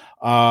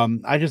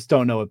I just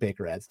don't know what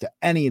Baker adds to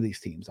any of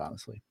these teams,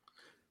 honestly.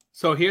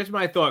 So here's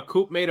my thought.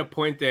 Coop made a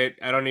point that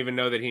I don't even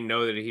know that he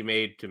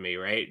made to me,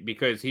 right?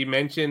 Because he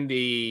mentioned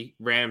the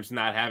Rams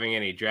not having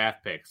any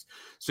draft picks.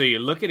 So you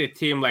look at a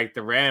team like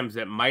the Rams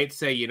that might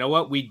say, you know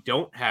what, we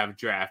don't have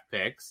draft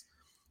picks.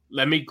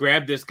 Let me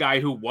grab this guy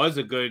who was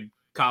a good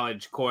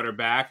college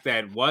quarterback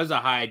that was a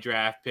high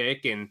draft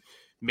pick, and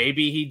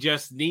maybe he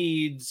just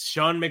needs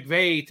Sean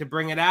McVay to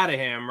bring it out of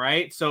him,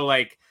 right? So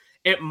like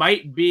it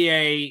might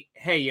be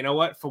hey, you know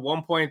what? For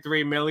 1.3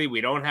 milli,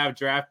 we don't have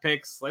draft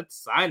picks. Let's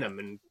sign them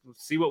and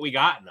see what we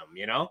got in them,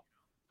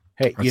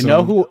 Hey, you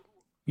know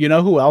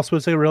who else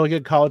was a really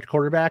good college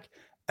quarterback?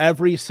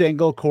 Every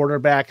single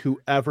quarterback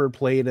who ever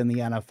played in the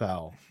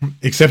NFL.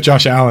 Except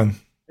Josh Allen.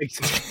 Brett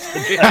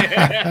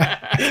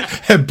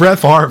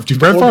Favre. Dude,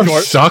 Brett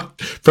Favre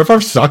sucked. Brett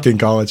Favre sucked in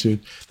college, dude.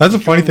 That's the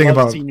funny thing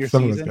about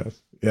some of those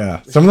guys.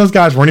 Yeah, some of those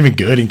guys weren't even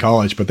good in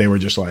college, but they were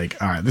just like,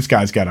 all right, this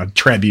guy's got a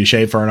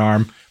trebuchet for an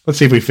arm. Let's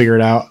see if we figure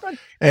it out.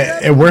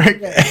 It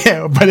worked,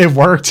 but it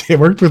worked. It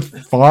worked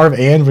with Favre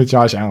and with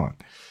Josh Allen.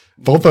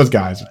 Both those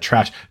guys are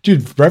trash.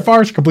 Dude, Brett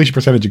Favre's completion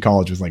percentage in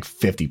college was like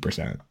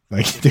 50%.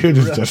 Like, dude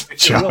is just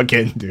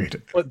chugging,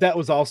 dude. But that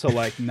was also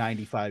like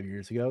 95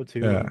 years ago,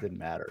 too. Yeah. It didn't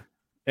matter.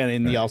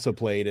 And he also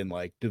played in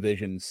like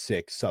Division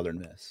 6 Southern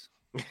Miss.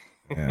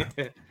 Yeah.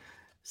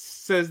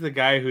 Says the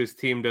guy whose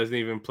team doesn't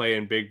even play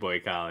in big boy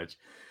college.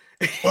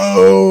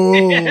 Whoa.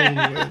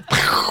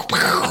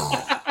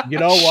 You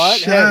know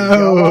what? Hey, I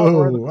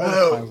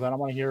don't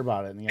want to hear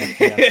about it.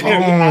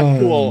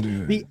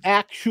 The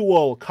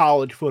actual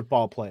college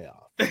football playoff.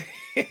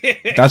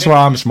 That's why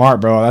I'm smart,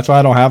 bro. That's why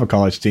I don't have a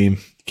college team.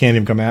 Can't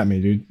even come at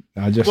me, dude.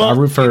 I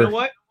root for. You know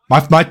what?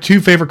 My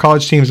two favorite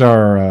college teams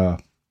are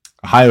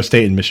Ohio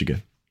State and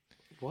Michigan.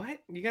 What?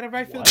 You got to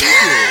right field.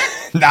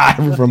 Nah, I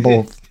root from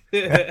both.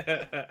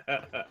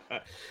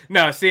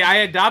 No, see, I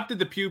adopted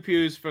the Pew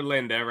Pews for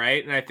Linda,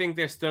 right? And I think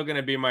they're still going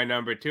to be my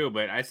number 2.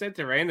 But I said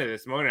to Raina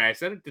this morning, I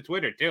said it to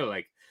Twitter too,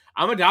 like,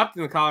 I'm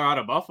adopting the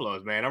Colorado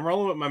Buffaloes, man. I'm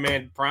rolling with my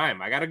man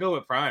Prime. I got to go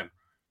with Prime.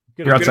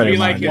 You're outside be your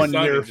like mind. his son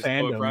and just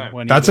go with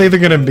Prime. That's either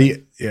going to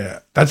be,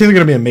 that's either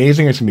going to be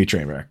amazing or it's going to be a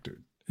train wreck,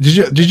 dude.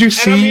 Did you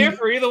see? And I'm here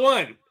for either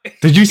one.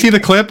 Did you see the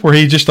clip where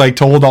he just like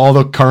told all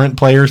the current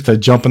players to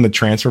jump in the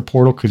transfer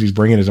portal because he's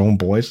bringing his own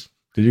boys?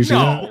 Did you see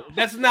that? No,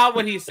 that's not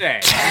what he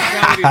said.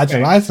 That's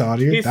what I saw,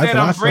 dude. He said,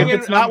 I'm bringing.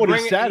 It's not what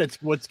he said. It's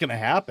what's going to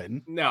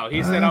happen. No,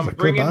 he said, I'm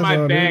bringing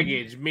my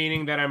baggage,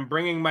 meaning that I'm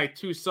bringing my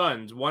 2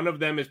 sons. One of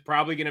them is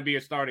probably going to be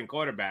a starting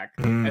quarterback,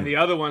 and the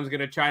other one's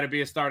going to try to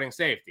be a starting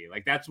safety.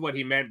 Like, that's what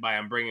he meant by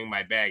I'm bringing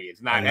my baggage.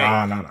 Not,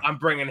 I'm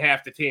bringing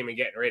half the team and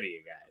getting rid of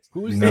you guys.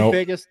 Who's the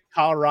biggest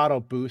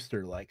Colorado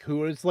booster? Like,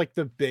 who is like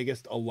the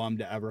biggest alum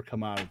to ever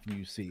come out of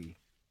UC?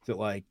 Is it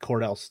like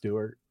Cordell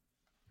Stewart?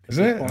 Is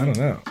it? I don't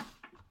know.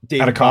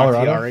 Dave out of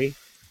Colorado. Bakhtiari.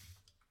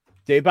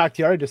 Dave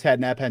Bakhtiari just had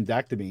an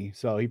appendectomy,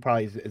 so he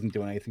probably isn't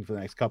doing anything for the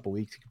next couple of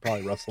weeks. He could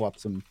probably rustle up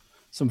some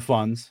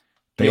funds.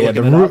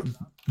 The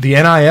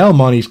NIL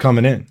money's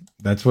coming in.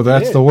 That's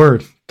the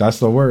word. That's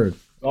the word.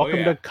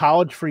 Welcome to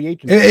college free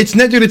agency.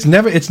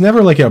 It's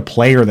never like a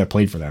player that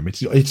played for them.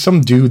 It's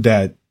some dude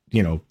that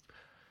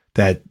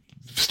that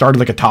started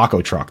like a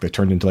taco truck that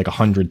turned into like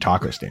 100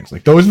 taco stands.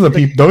 Like those are the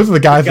people. Those are the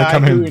guys that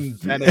come in.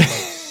 Invented, like,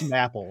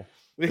 Snapple.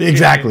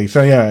 Exactly.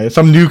 So yeah, it's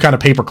some new kind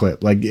of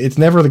paperclip. Like it's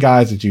never the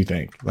guys that you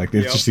think. Like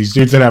it's just these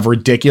dudes that have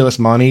ridiculous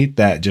money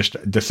that just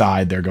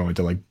decide they're going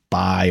to like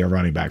buy a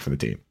running back for the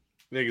team.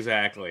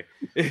 Exactly.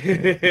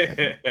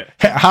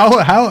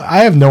 How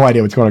I have no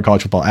idea what's going on in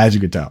college football, as you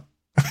could tell.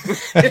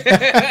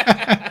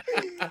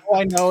 All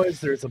I know is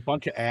there's a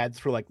bunch of ads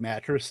for like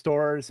mattress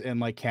stores,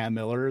 and like Cam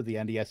Miller, the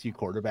NDSU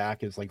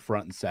quarterback, is like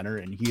front and center,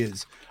 and he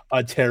is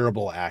a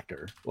terrible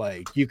actor.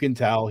 Like you can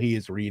tell he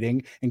is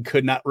reading and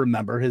could not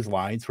remember his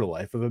lines for the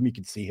life of him. You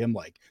can see him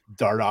like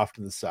dart off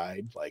to the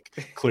side, like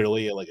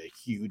clearly like a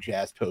huge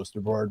ass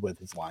poster board with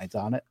his lines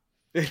on it.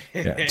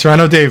 Yeah.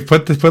 Toronto Dave,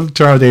 put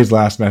Toronto Dave's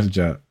last message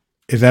up.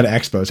 Is that an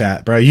Expos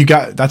hat, bro?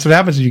 That's what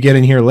happens when you get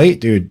in here late,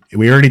 dude.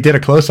 We already did a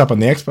close up on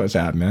the Expos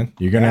hat, man.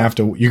 You're gonna have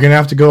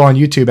to go on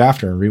YouTube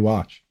after and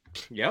rewatch.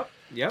 Yep.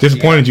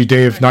 Disappointed you,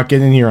 Dave, not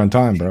getting in here on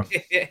time, bro.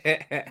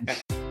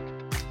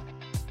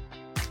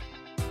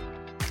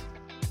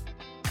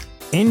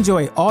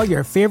 Enjoy all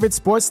your favorite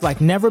sports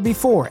like never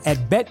before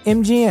at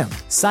BetMGM.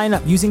 Sign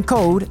up using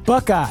code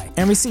Buckeye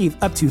and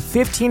receive up to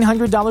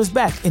 $1,500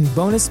 back in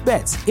bonus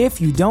bets if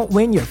you don't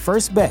win your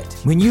first bet.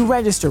 When you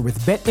register with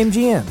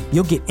BetMGM,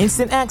 you'll get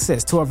instant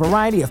access to a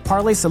variety of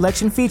parlay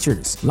selection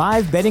features,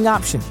 live betting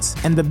options,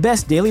 and the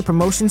best daily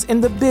promotions in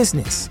the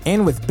business.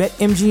 And with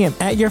BetMGM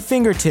at your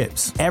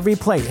fingertips, every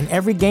play and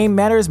every game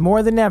matters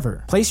more than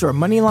ever. Place your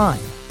money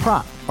line,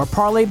 prop, or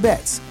parlay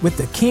bets with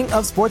the king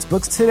of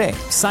sportsbooks today.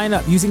 Sign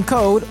up using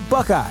code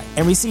Buckeye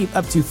and receive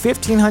up to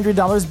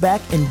 $1,500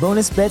 back in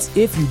bonus bets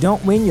if you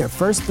don't win your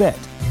first bet.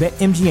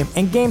 BetMGM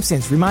and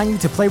GameSense remind you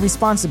to play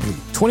responsibly.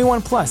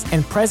 21 plus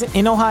and present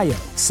in Ohio,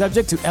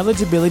 subject to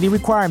eligibility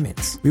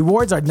requirements.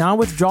 Rewards are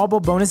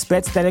non-withdrawable bonus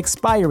bets that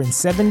expire in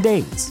 7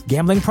 days.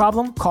 Gambling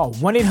problem? Call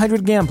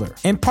 1-800-GAMBLER.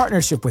 In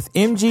partnership with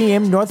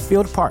MGM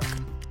Northfield Park.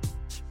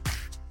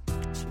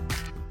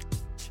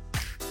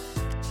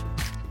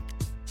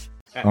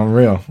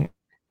 Unreal.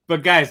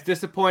 But guys,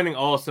 disappointing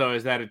also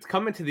is that it's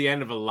coming to the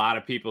end of a lot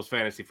of people's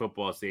fantasy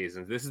football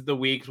seasons. This is the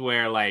weeks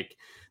where like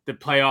the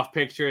playoff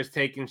picture is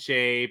taking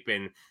shape,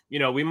 and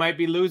we might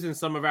be losing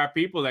some of our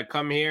people that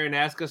come here and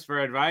ask us for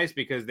advice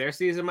because their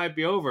season might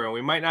be over and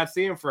we might not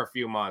see them for a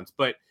few months.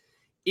 But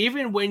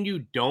even when you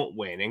don't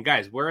win, and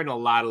guys, we're in a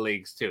lot of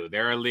leagues too.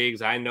 There are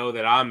leagues I know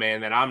that I'm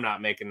in that I'm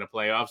not making the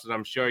playoffs, and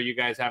I'm sure you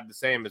guys have the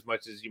same, as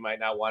much as you might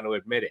not want to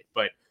admit it.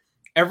 But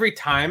every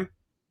time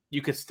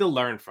you could still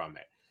learn from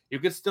it. You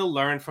could still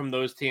learn from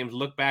those teams,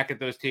 look back at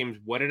those teams.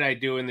 What did I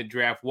do in the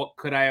draft? What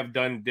could I have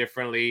done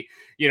differently?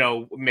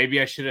 Maybe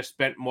I should have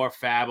spent more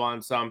fab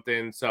on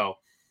something. So,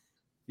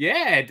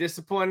 yeah,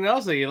 disappointing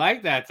also. You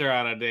like that,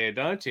 Toronto Day,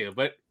 don't you?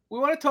 But we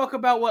want to talk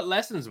about what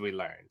lessons we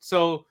learned.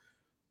 So,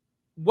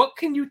 what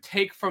can you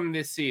take from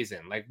this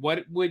season? Like,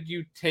 what would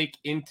you take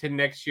into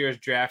next year's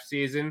draft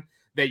season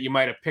that you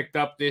might have picked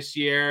up this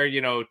year,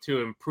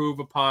 to improve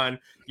upon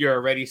your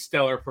already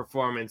stellar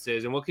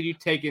performances? And what could you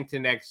take into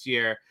next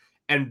year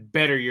and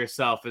better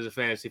yourself as a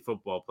fantasy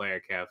football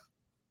player, Kev?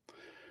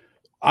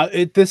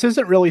 This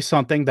isn't really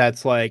something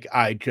that's like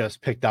I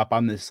just picked up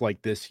on this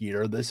like this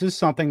year. This is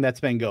something that's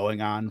been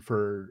going on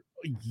for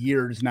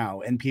years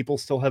now, and people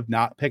still have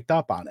not picked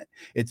up on it.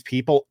 It's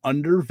people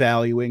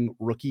undervaluing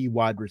rookie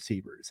wide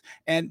receivers,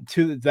 and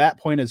to that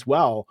point as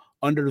well,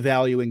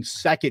 undervaluing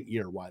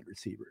second-year wide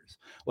receivers.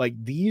 Like,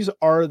 these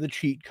are the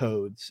cheat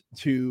codes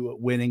to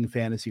winning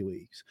fantasy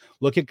leagues.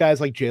 Look at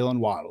guys like Jalen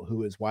Waddle,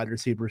 who is wide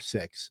receiver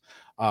 6,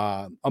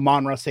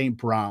 Amon-Ra St.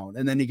 Brown,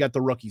 and then you got the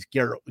rookies,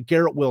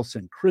 Garrett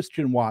Wilson,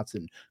 Christian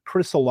Watson,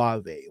 Chris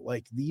Olave.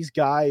 Like, these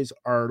guys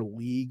are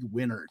league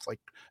winners,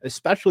 like,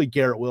 especially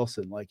Garrett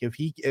Wilson. Like,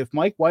 if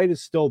Mike White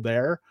is still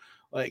there,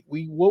 like,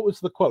 what was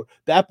the quote?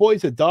 That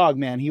boy's a dog,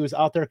 man. He was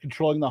out there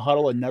controlling the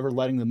huddle and never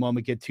letting the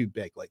moment get too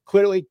big. Like,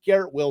 clearly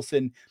Garrett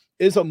Wilson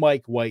is a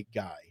Mike White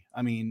guy.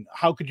 I mean,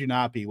 how could you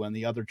not be when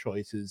the other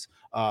choice is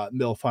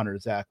MILF Hunter,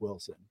 Zach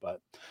Wilson?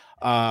 But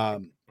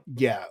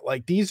yeah,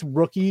 like, these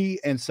rookie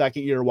and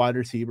second year wide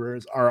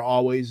receivers are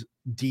always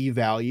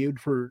devalued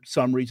for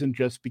some reason,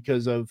 just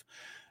because of,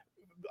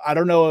 I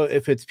don't know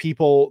if it's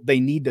people, the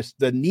need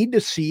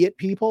to see it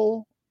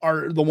people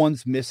are the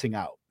ones missing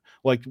out.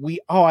 Like,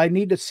 I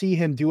need to see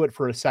him do it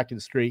for a second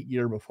straight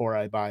year before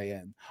I buy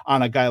in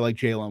on a guy like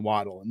Jalen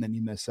Waddle, and then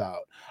you miss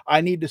out.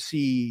 I need to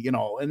see,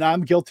 and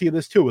I'm guilty of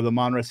this too with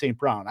Amon-Ra St.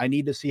 Brown. I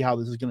need to see how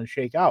this is going to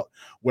shake out,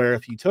 where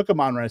if you took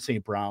Amon-Ra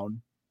St.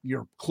 Brown,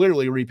 you're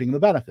clearly reaping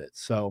the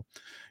benefits. So,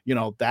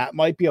 that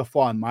might be a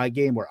flaw in my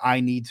game where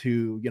I need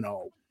to,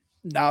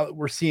 now that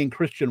we're seeing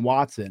Christian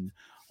Watson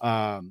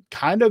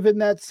kind of in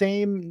that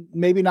same,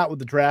 maybe not with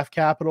the draft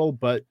capital,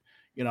 but,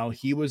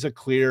 he was a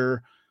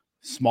clear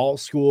small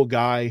school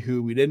guy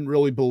who we didn't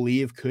really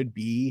believe could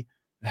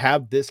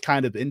have this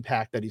kind of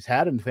impact that he's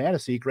had in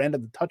fantasy.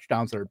 Granted, the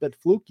touchdowns are a bit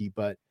fluky,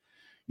 but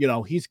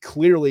he's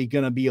clearly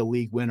going to be a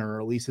league winner,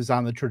 or at least is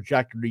on the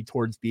trajectory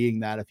towards being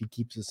that if he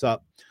keeps us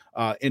up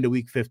into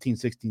week 15,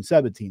 16,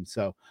 17.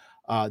 So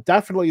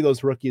definitely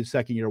those rookie and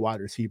second year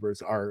wide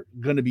receivers are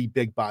going to be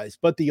big buys.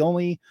 But the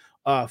only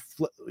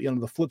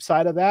the flip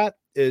side of that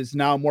is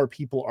now more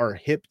people are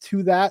hip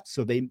to that.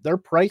 So their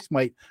price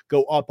might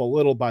go up a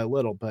little by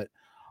little, but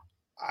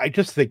I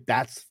just think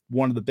that's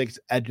one of the biggest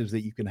edges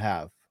that you can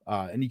have.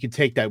 And you can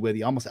take that with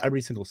you almost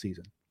every single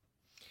season.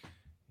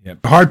 Yeah.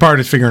 The hard part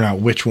is figuring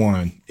out which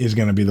one is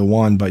going to be the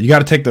one, but you got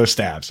to take those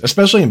stabs,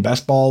 especially in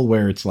best ball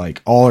where it's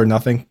like all or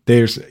nothing.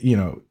 There's, you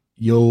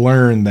you'll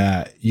learn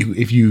that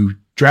if you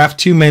draft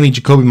too many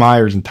Jacoby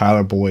Myers and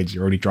Tyler Boyds,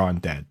 you're already drawing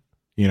dead,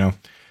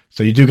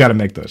 So you do got to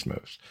make those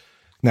moves.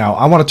 Now,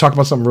 I want to talk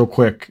about something real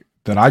quick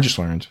that I just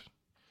learned.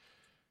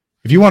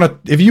 If you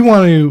want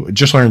to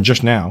just learn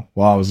just now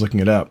while I was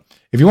looking it up,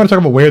 if you want to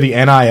talk about where the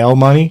NIL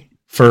money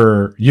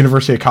for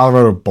University of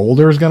Colorado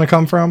Boulder is going to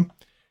come from,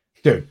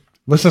 dude,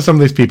 listen to some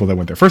of these people that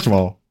went there. First of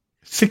all,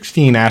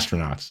 16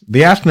 astronauts.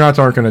 The astronauts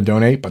aren't going to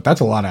donate, but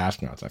that's a lot of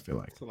astronauts, I feel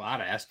like. It's a lot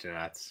of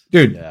astronauts.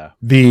 Dude,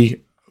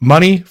 The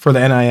money for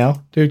the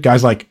NIL, dude,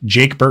 guys like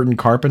Jake Burton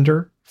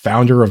Carpenter,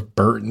 founder of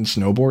Burton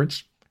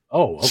Snowboards.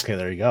 Oh, okay,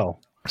 there you go.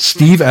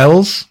 Steve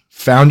Ells,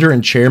 founder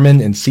and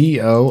chairman and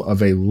CEO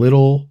of a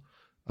little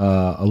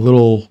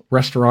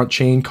restaurant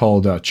chain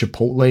called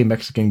Chipotle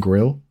Mexican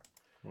Grill.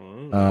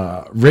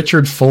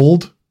 Richard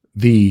Fold,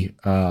 the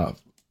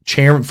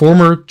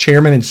former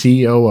chairman and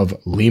CEO of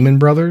Lehman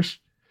Brothers.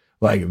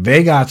 Like,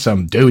 they got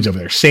some dudes over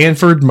there.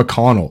 Sanford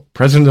McConnell,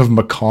 president of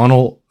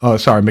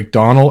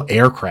McDonnell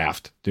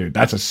Aircraft. Dude,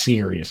 that's a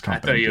serious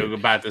company. I thought you were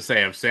about to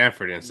say of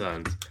Sanford and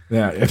Sons.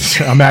 Yeah,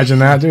 imagine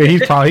that, dude. He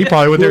probably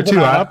went there too.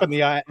 Up in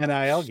the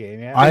NIL game.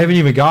 Yeah. I haven't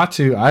even got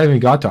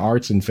to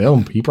arts and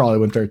film. He probably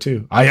went there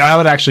too. I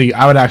would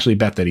actually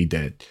bet that he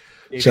did.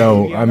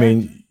 So I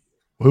mean,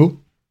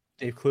 who?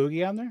 Dave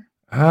Kluge on there?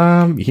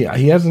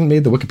 He hasn't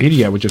made the Wikipedia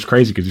yet, which is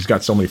crazy because he's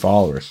got so many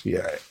followers.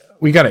 Yeah.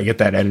 We got to get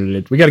that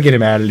edited. We got to get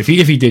him added if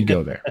he did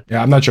go there.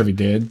 Yeah, I'm not sure if he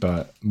did,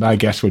 but my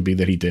guess would be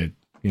that he did,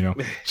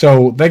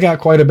 So they got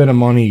quite a bit of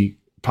money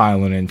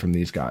piling in from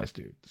these guys,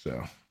 dude.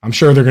 So I'm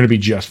sure they're going to be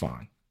just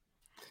fine.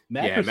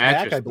 Mattress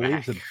Mac, I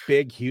believe, is a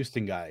big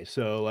Houston guy.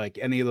 So like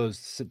any of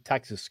those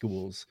Texas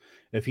schools,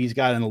 if he's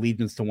got an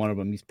allegiance to one of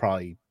them, he's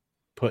probably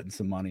putting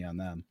some money on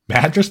them.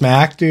 Mattress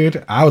Mac,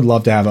 dude, I would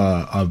love to have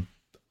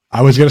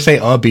I was going to say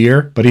a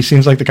beer, but he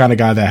seems like the kind of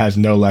guy that has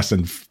no less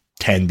than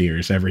 10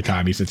 beers every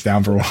time he sits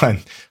down for one.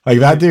 Like,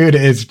 that dude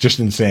is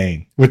just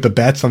insane with the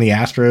bets on the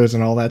Astros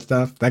and all that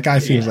stuff. That guy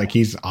seems like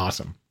he's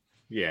awesome.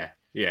 Yeah.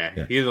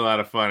 He's a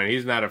lot of fun, and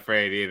he's not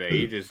afraid either.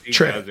 He does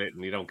it,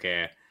 and he don't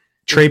care.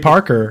 Trey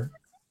Parker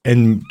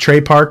and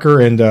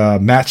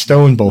Matt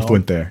Stone both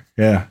went there.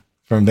 Yeah,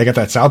 they got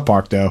that South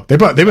Park though. They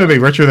might be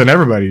richer than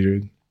everybody,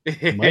 dude.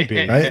 Might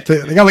be. Right?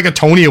 They got like a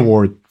Tony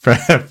Award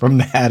from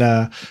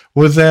that.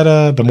 Was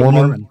that the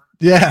Mormon?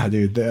 Yeah,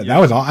 dude, that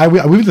was all.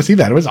 We went to see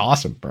that. It was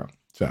awesome, bro.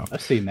 So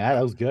I've seen that.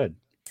 That was good.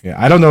 Yeah,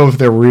 I don't know if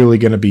they're really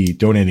going to be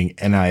donating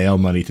NIL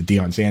money to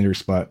Deion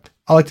Sanders, but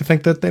I like to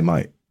think that they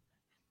might.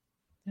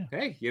 Yeah.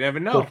 Hey, you never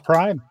know.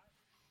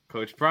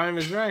 Coach Prime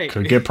is right.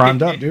 Could get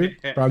primed up, dude.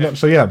 Primed up.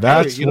 So yeah,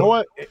 that's know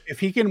what?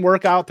 If he can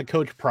work out the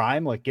Coach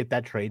Prime, like get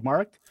that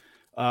trademarked,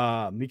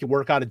 he can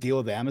work out a deal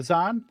with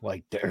Amazon.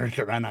 Like there's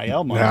your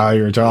NIL money. Now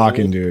you're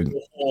talking, dude.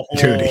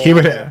 Dude, he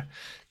would.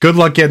 Good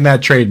luck getting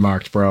that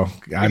trademarked, bro.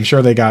 I'm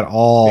sure they got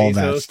all Bezos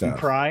that stuff.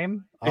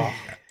 Prime. Oh.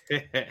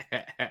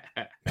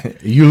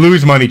 You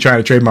lose money trying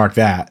to trademark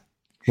that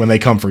when they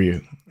come for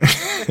you.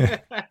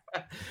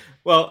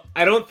 Well,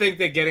 I don't think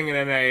that getting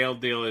an NIL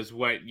deal is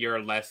what your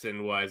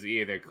lesson was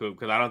either, Coop,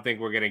 because I don't think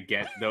we're going to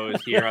get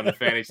those here on the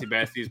Fantasy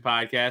Besties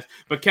podcast.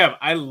 But, Kev,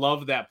 I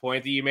love that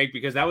point that you make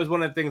because that was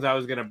one of the things I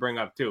was going to bring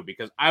up, too,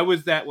 because I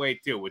was that way,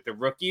 too, with the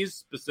rookies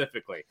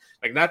specifically.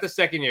 Like, not the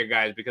second-year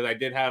guys, because I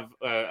did have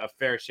a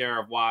fair share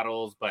of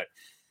Waddles, but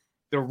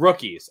the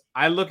rookies,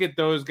 I look at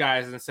those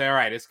guys and say, all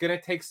right, it's going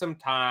to take some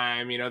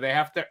time. They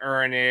have to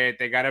earn it.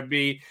 They got to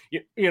be,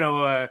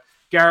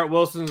 Garrett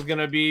Wilson's going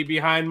to be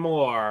behind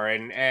Moore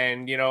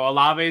and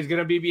Olave is going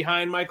to be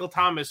behind Michael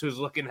Thomas, who's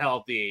looking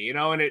healthy,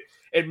 and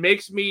it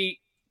makes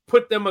me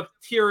put them a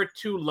tier or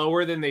two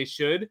lower than they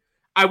should.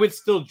 I would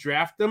still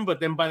draft them, but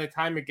then by the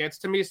time it gets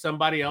to me,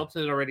 somebody else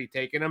has already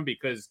taken them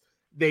because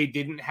they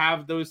didn't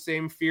have those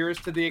same fears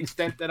to the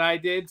extent that I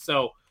did.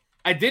 So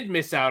I did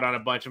miss out on a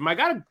bunch of them. I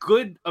got a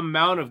good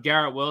amount of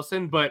Garrett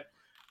Wilson, but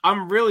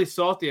I'm really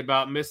salty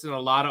about missing a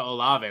lot of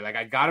Olave. Like,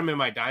 I got him in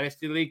my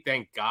Dynasty League,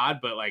 thank God,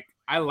 but like,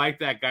 I like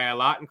that guy a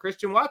lot. And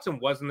Christian Watson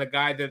wasn't the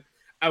guy that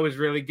I was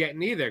really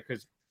getting either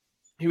because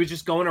he was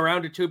just going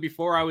around to two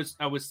before I was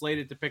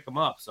slated to pick him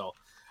up. So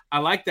I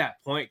like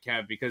that point,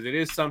 Kev, because it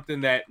is something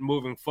that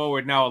moving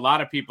forward now, a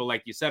lot of people,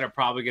 like you said, are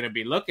probably going to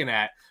be looking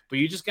at, but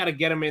you just got to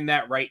get them in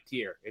that right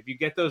tier. If you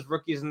get those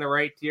rookies in the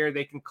right tier,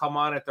 they can come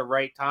on at the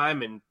right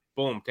time and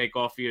boom, take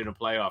off for you in the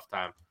playoff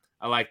time.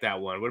 I like that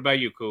one. What about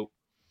you, Coop?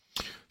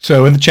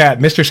 So in the chat,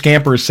 Mr.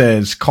 Scamper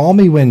says, call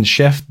me when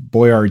Chef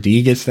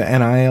Boyardee gets the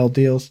NIL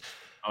deals.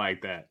 I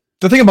like that.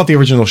 The thing about the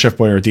original Chef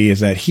Boyardee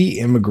is that he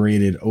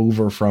immigrated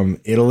over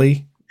from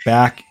Italy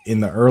back in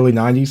the early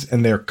 90s,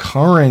 and their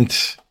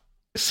current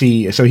so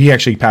he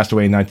actually passed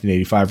away in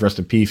 1985. Rest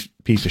in peace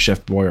to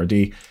Chef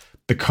Boyardee.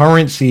 The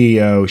current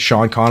CEO,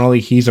 Sean Connolly,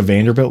 he's a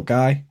Vanderbilt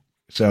guy.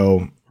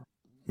 So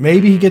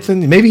maybe he gets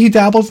in, maybe he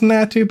dabbles in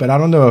that too, but I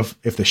don't know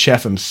if the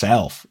chef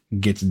himself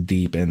gets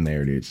deep in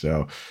there, dude.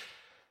 So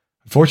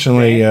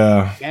unfortunately,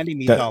 Andy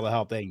needs all the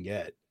help they can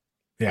get.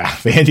 Yeah,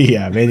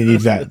 Vandy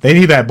needs that. They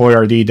need that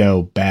Boyardee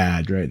dough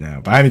bad right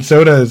now. But I mean,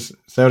 so does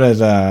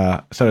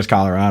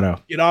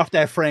Colorado. Get off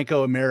that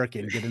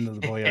Franco-American. Get into the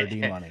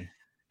Boyardee money.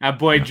 Our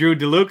boy Drew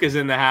DeLuca is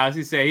in the house.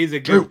 He said he's a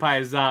good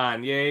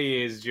paisan. Yeah,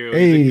 he is, Drew.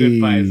 Hey. He's a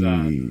good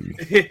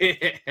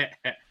paisan.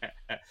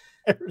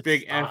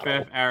 Big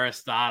FF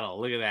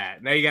Aristotle. Look at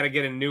that. Now you got to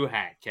get a new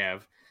hat,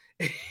 Kev.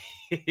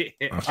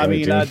 I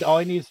mean, all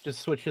I need is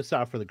just switch this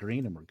out for the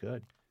green, and we're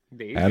good.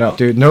 Add up,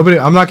 dude. Nobody.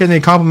 I'm not getting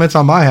any compliments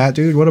on my hat,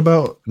 dude. What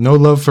about no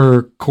love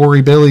for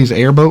Corey Billy's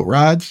airboat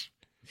rides?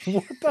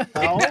 What the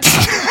hell?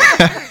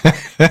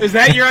 Is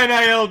that your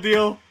NIL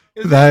deal?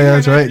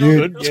 That's right,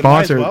 dude.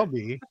 Sponsor. Well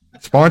be.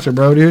 Sponsor,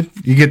 bro, dude.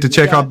 You get to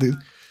check out the. You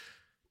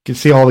can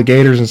see all the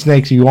gators and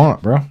snakes you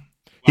want, bro.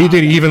 He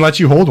even let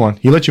you hold one.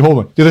 He let you hold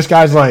one. Dude, this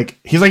guy's like,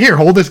 he's like, here,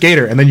 hold this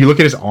gator. And then you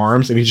look at his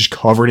arms and he's just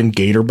covered in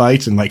gator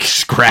bites and like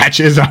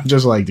scratches. I'm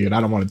just like, dude,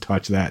 I don't want to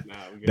touch that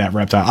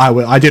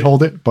reptile. I did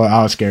hold it, but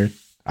I was scared.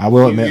 I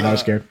will admit I was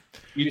scared.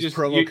 You Use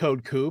promo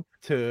code COOP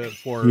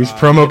use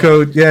promo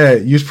code. Yeah,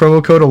 use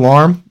promo code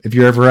ALARM if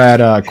you're ever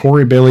at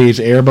Corey Billy's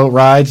airboat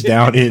rides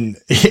down in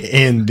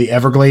the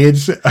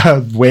Everglades.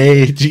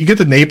 You get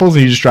to Naples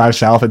and you just drive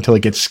south until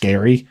it gets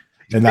scary.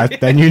 And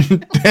then you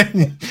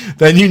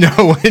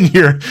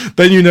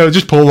know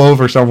just pull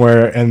over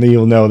somewhere and then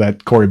you'll know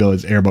that Corey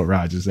Billy's airboat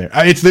rides is there.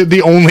 It's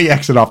the only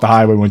exit off the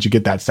highway once you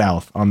get that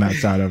south on that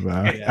side of.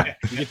 Yeah.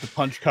 You get the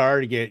punch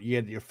card. You get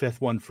your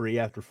 5th one free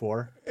after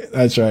 4.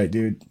 That's right,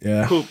 dude.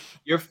 Yeah. Coop,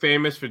 you're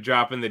famous for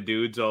dropping the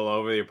dudes all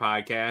over your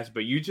podcast,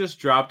 but you just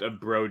dropped a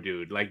bro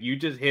dude. Like you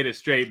just hit a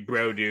straight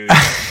bro dude,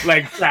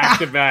 like back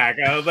to back.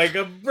 I was like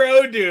a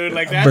bro dude,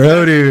 like that.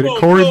 Bro dude,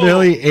 Corey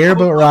Billy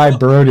airboat ride,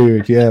 bro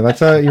dude. Yeah,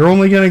 that's you're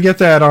only gonna get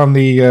that on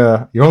the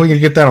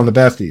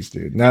Besties,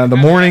 dude. Now the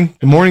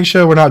morning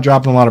show, we're not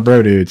dropping a lot of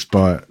bro dudes,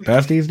 but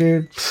Besties,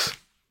 dude.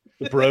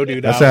 The bro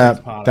dude. That's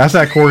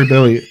that Corey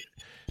Billy.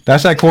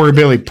 That's that Corey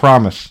Billy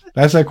promise.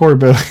 That's that Corey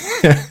Billy.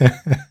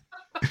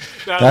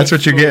 That's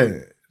what you're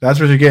getting. That's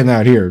what you're getting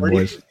out here,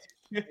 boys.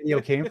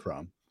 Video came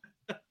from.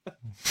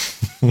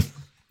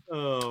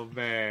 Oh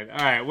man! All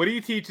right, what are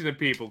you teaching the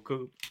people,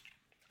 Coop?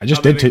 I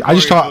just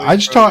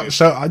taught.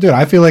 So, dude,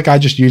 I feel like I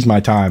just used my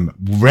time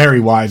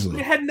very wisely.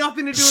 It had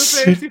nothing to do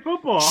with fantasy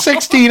football.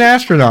 16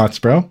 astronauts,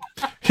 bro.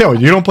 Yo,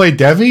 you don't play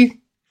Devi?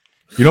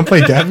 You don't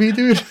play Devi,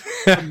 dude?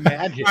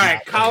 Imagine. All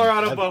right,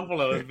 Colorado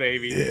Buffaloes,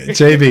 baby.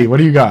 JB, what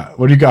do you got?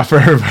 What do you got for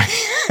everybody?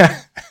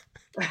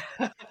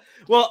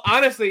 Well,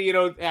 honestly,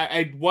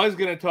 I was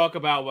going to talk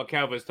about what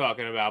Kev was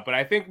talking about, but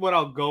I think what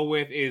I'll go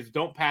with is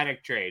don't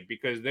panic trade,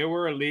 because there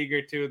were a league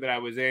or two that I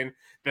was in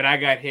that I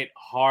got hit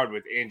hard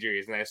with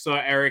injuries. And I saw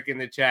Eric in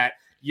the chat.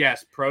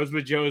 Yes, Pros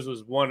with Joe's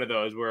was one of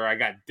those where I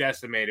got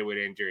decimated with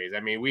injuries.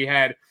 I mean, we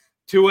had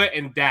Tua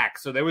and Dak.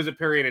 So there was a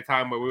period of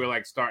time where we were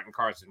like starting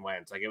Carson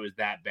Wentz. Like it was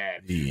that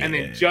bad. Yeah. And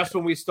then just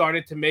when we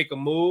started to make a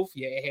move,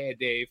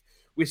 Dave,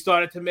 we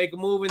started to make a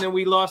move, and then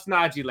we lost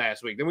Najee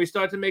last week. Then we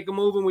started to make a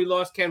move, and we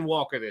lost Ken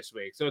Walker this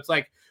week. So it's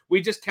like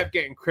we just kept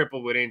getting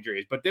crippled with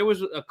injuries. But there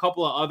was a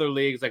couple of other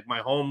leagues, like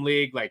my home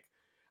league, like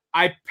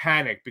I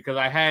panicked because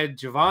I had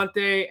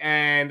Javonte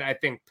and I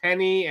think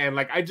Penny, and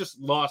like I just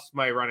lost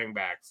my running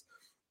backs.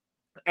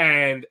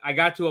 And I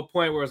got to a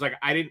point where it was like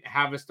I didn't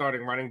have a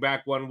starting running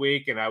back one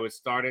week, and I was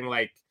starting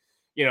like,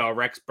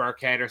 Rex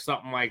Burkhead or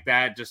something like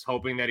that, just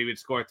hoping that he would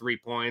score 3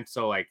 points.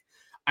 So like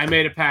I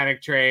made a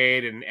panic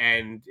trade,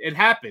 and it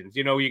happens.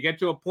 You get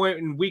to a point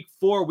in week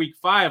 4, week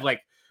 5, like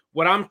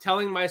what I'm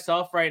telling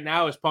myself right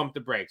now is pump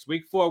the brakes.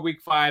 Week 4,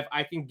 week 5,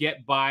 I can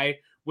get by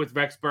with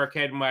Rex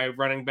Burkhead in my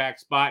running back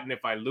spot. And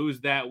if I lose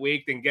that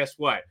week, then guess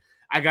what?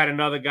 I got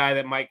another guy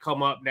that might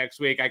come up next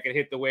week. I could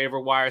hit the waiver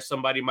wire.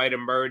 Somebody might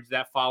emerge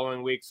that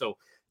following week. So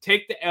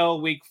take the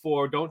L week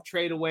 4. Don't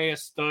trade away a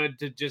stud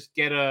to just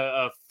get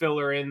a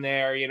filler in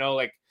there.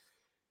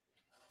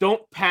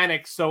 Don't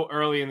panic so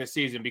early in the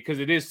season because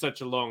it is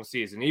such a long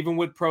season. Even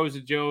with Pros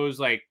and Joes,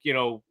 like,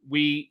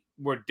 we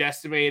were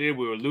decimated.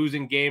 We were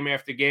losing game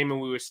after game,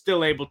 and we were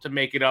still able to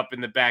make it up in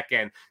the back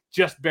end,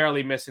 just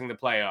barely missing the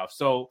playoffs.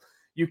 So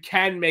you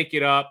can make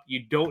it up.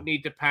 You don't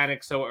need to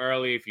panic so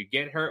early. If you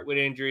get hurt with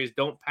injuries,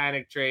 don't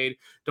panic trade.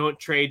 Don't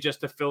trade just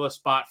to fill a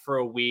spot for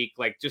a week.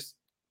 Like, just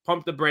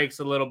pump the brakes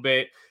a little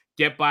bit,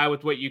 get by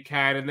with what you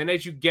can. And then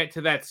as you get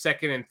to that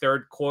second and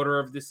third quarter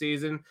of the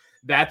season,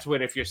 that's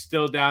when, if you're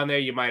still down there,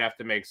 you might have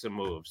to make some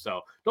moves.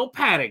 So don't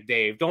panic,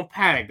 Dave. Don't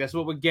panic. That's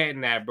what we're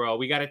getting at, bro.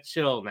 We got to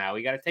chill now.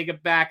 We got to take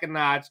it back a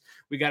notch.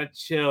 We got to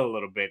chill a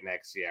little bit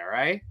next year,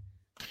 right?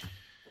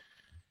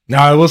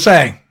 Now, I will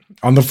say,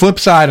 on the flip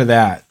side of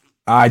that,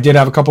 I did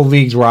have a couple of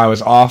leagues where I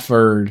was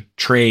offered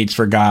trades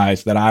for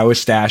guys that I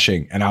was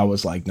stashing, and I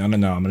was like, no, I'm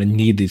going to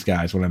need these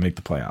guys when I make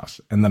the playoffs.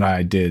 And then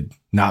I did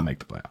not make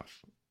the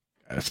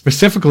playoffs.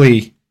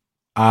 Specifically,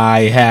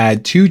 I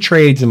had 2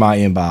 trades in my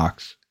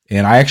inbox,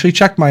 and I actually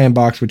checked my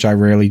inbox, which I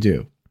rarely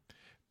do.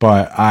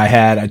 But I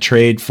had a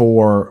trade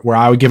for where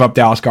I would give up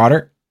Dallas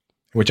Goedert,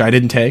 which I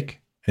didn't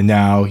take, and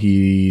now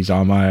he's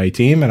on my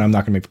team, and I'm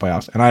not going to make the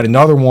playoffs. And I had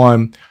another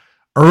one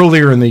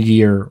earlier in the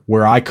year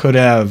where I could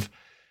have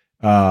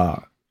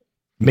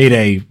made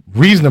a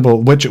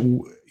reasonable, which,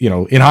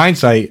 in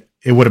hindsight,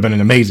 it would have been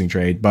an amazing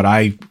trade, but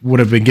I would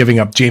have been giving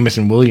up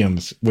Jamison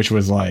Williams, which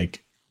was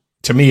like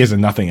to me is a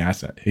nothing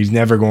asset. He's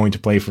never going to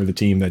play for the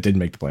team that didn't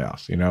make the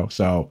playoffs,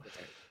 So,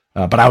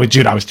 but I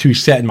was too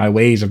set in my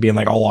ways of being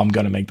like, oh, I'm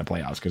going to make the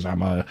playoffs because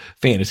I'm a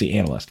fantasy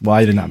analyst. Well,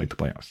 I did not make the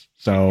playoffs.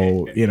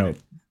 So,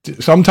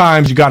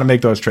 sometimes you got to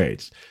make those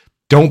trades.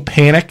 Don't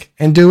panic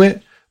and do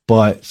it,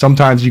 but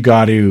sometimes you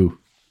got to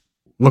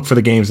look for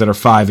the games that are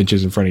 5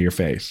 inches in front of your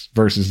face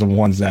versus the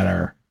ones that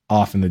are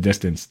off in the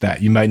distance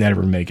that you might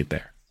never make it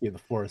there. Yeah, the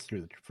forest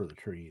for the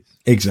trees.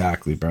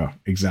 Exactly, bro.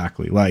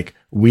 Exactly. Like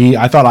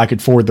I thought I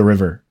could ford the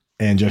river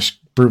and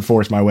just brute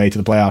force my way to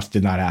the playoffs.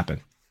 Did not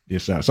happen.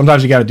 So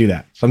sometimes you got to do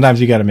that.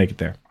 Sometimes you got to make it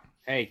there.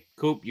 Hey,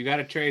 Coop, you got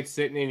a trade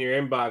sitting in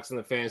your inbox in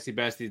the Fantasy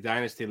Besties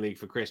Dynasty League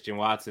for Christian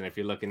Watson if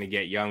you're looking to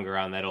get younger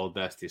on that old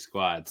dusty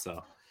squad.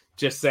 So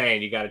just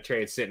saying, you got a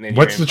trade sitting in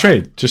What's your the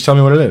trade? Just tell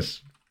me what it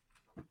is.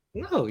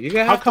 No, you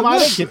got. How come I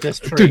didn't get this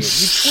trade? Dude,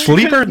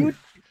 sleeper.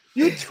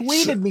 You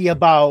tweeted me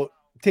about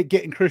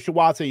getting Christian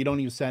Watson. You don't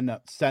even send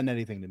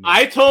anything to me.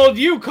 I told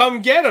you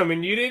come get him,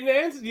 and you didn't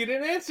answer. You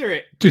didn't answer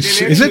it. Dude,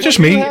 is it just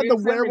me? You had the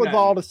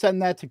wherewithal to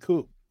send that to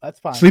Coop. That's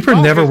fine. Sleeper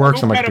never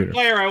works on my computer. A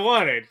player I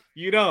wanted.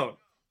 You don't.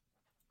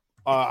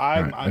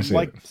 I'm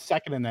like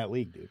second in that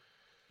league, dude.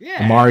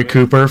 Yeah. Amari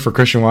Cooper for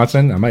Christian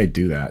Watson. I might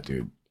do that,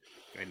 dude.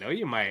 I know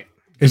you might.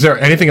 Is there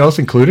anything else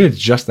included?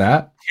 It's just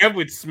that. Kev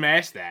would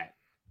smash that.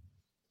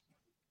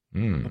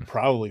 I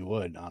probably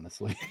would,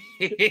 honestly.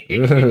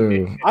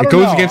 It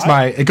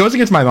goes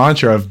against my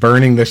mantra of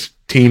burning this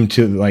team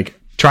to like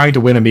trying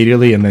to win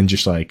immediately and then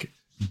just like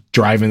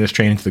driving this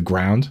train into the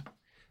ground.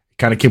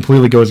 Kind of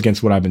completely goes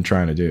against what I've been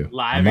trying to do.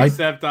 Live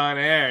except on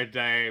air,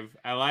 Dave.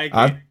 I like it.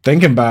 I'm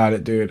thinking about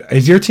it, dude.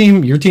 Is your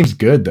team's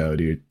good though,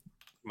 dude?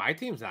 My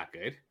team's not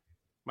good.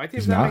 My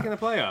team's not making the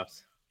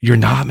playoffs. You're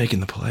not making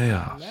the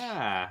playoffs.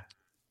 Yeah.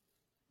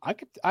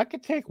 I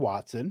could take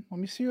Watson. Let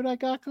me see what I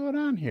got going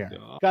on here.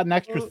 Got an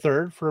extra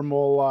third from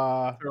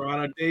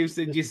Toronto Dave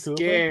said you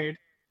scared.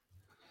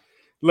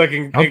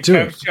 Looking,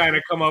 Kev's trying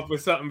to come up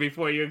with something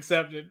before you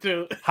accept it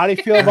too. How do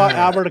you feel about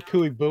Albert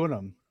Akui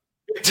Boonham?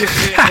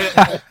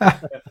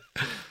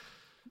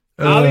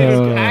 I'll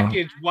even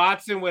package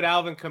Watson with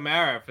Alvin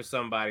Kamara for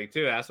somebody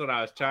too. That's what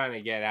I was trying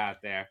to get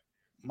out there.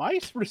 My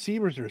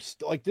receivers are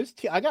still like this.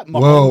 I got.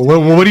 Whoa!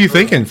 What are you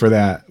thinking for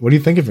that? What are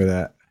you thinking for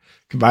that?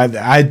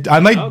 I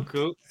might. Oh,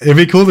 cool. It'd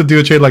be cool to do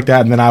a trade like that,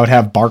 and then I would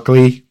have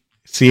Barkley,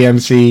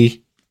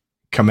 CMC,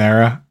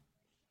 Kamara,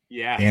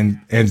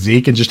 and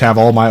Zeke, and just have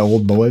all my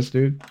old boys,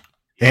 dude,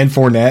 and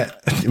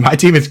Fournette. My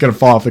team is gonna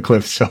fall off the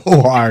cliff so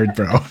hard,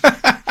 bro.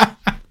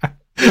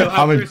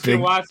 I'm a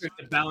Christian Watson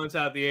to balance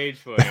out the age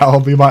for you. I'll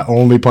be my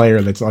only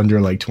player that's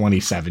under like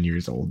 27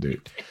 years old,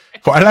 dude.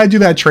 Why did I do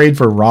that trade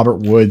for Robert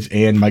Woods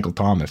and Michael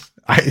Thomas?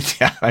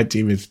 My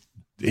team is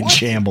in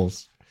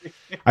shambles.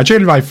 I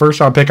traded my first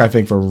round pick, I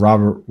think, for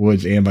Robert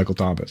Woods and Michael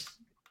Thomas.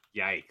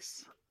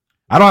 Yikes.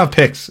 I don't have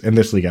picks in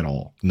this league at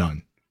all.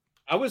 None.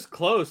 I was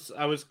close.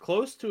 I was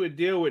close to a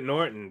deal with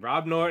Norton.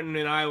 Rob Norton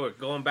and I were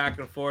going back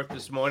and forth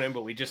this morning,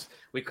 but we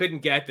couldn't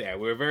get there.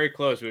 We were very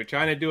close. We were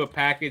trying to do a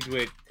package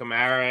with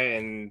Kamara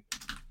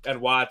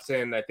and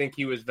Watson. I think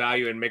he was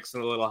valuing Mixon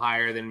a little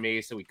higher than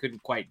me, so we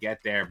couldn't quite get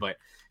there. But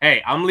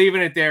hey, I'm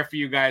leaving it there for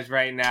you guys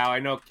right now. I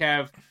know,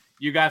 Kev,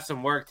 you got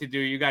some work to do.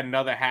 You got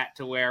another hat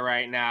to wear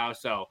right now,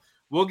 so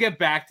we'll get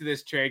back to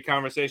this trade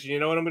conversation. You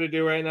know what I'm going to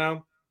do right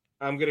now?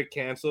 I'm going to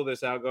cancel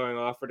this outgoing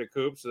offer to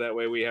Coop so that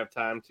way we have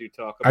time to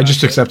talk about it. I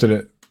just accepted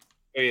it.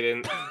 Oh, you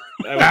didn't?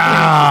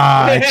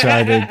 I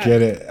tried to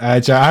get it.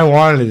 I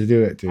wanted to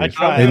do it, dude. I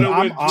tried.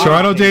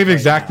 Toronto Dave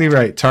exactly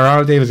right.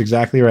 Toronto Dave is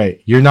exactly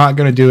right. You're not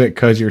going to do it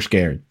because you're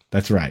scared.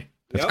 That's right.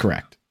 That's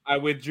correct. I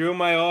withdrew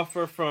my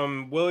offer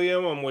from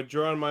William. I'm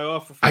withdrawing my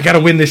offer from I got to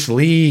win this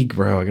league,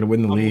 bro. I got to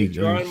win the league.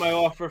 I'm withdrawing my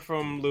offer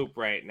from Loop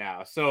right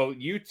now. So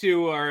you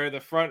two are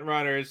the front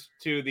runners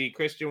to the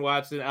Christian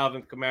Watson,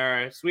 Alvin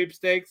Kamara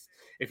sweepstakes.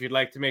 If you'd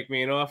like to make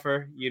me an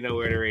offer, you know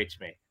where to reach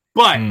me.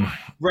 But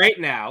right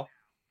now,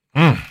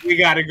 we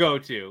got to go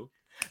to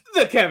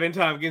the Kevin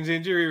Tompkins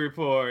injury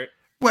report.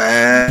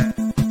 Well,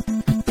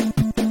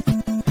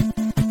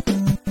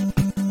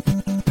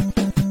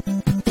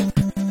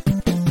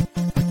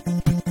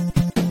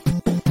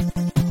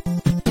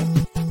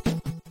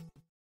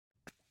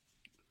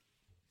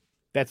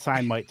 that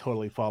sign might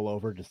totally fall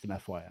over, just an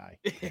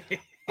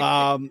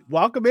FYI.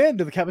 Welcome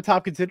into the Kevin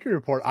Tompkins injury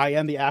report. I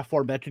am the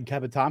aforementioned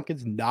Kevin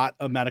Tompkins, not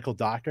a medical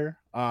doctor.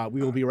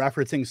 We will be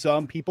referencing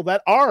some people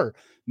that are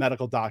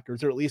medical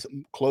doctors, or at least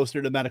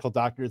closer to medical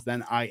doctors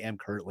than I am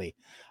currently.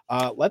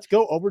 Let's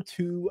go over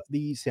to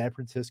the San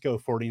Francisco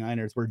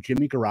 49ers, where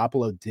Jimmy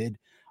Garoppolo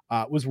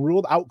was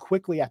ruled out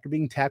quickly after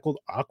being tackled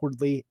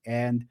awkwardly,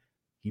 and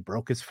he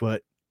broke his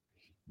foot.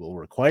 Will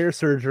require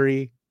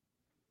surgery.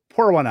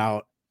 Pour one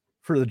out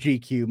for the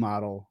GQ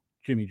model,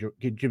 Jimmy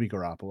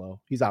Garoppolo.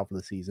 He's out for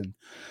the season.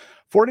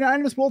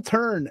 49ers will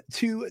turn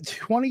to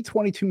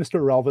 2022 Mr.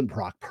 Irrelevant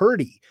Brock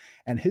Purdy,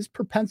 and his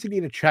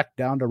propensity to check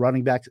down to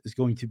running backs is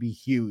going to be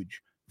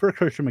huge for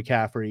Christian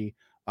McCaffrey,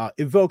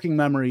 evoking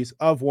memories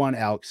of one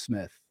Alex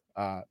Smith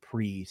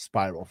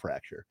pre-spiral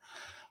fracture.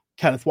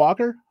 Kenneth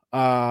Walker,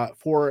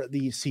 for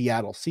the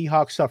Seattle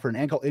Seahawks. Suffered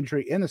an ankle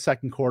injury in the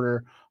second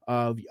quarter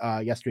of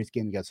yesterday's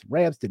game against the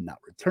Rams. Did not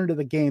return to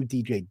the game.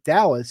 DJ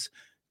Dallas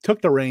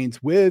took the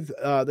reins with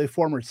the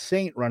former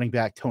Saint running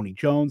back Tony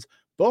Jones.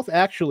 Both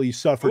actually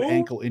suffered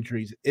ankle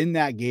injuries in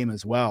that game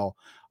as well.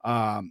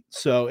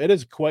 So it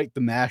is quite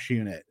the mash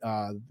unit.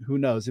 Who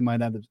knows? It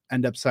might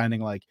end up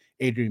signing like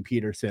Adrian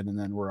Peterson, and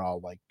then we're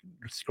all like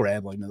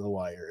scrambling to the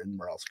wire and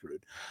we're all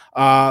screwed.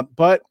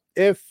 But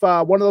if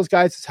one of those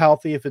guys is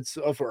healthy, if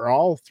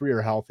all three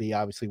are healthy,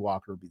 obviously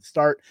Walker will be the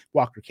start.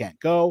 Walker can't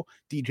go.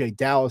 DJ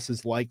Dallas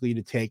is likely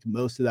to take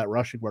most of that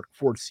rushing work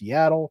for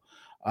Seattle.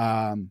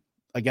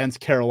 Against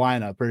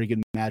Carolina, very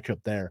good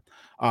matchup there.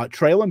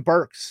 Traylon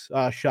Burks,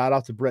 shout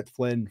out to Britt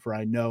Flynn for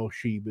I know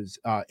she was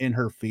in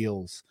her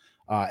feels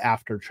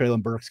after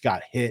Traylon Burks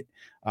got hit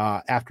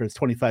after his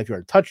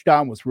 25-yard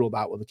touchdown, was ruled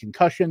out with a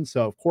concussion.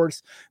 So, of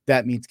course,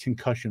 that means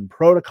concussion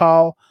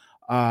protocol.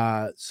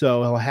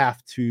 So he'll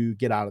have to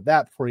get out of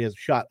that before he has a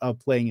shot of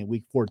playing in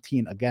week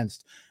 14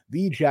 against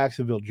the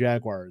Jacksonville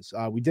Jaguars.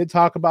 We did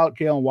talk about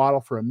Jalen Waddle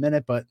for a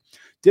minute, but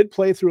did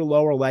play through a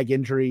lower leg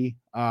injury.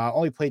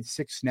 Only played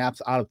 6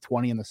 snaps out of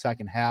 20 in the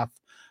second half.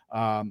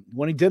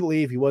 When he did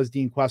leave, he was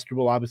deemed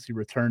questionable, obviously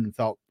returned and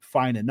felt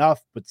fine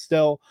enough, but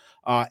still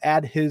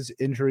add his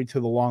injury to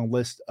the long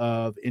list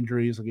of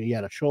injuries. He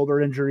had a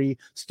shoulder injury,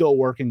 still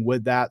working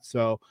with that.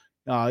 So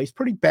he's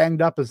pretty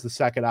banged up as the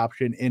second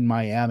option in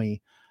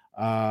Miami.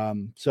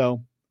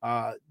 So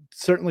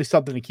certainly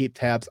something to keep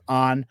tabs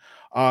on.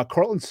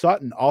 Cortland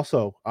Sutton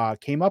also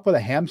came up with a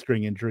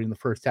hamstring injury in the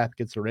first half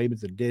against the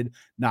Ravens and did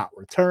not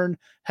return.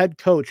 Head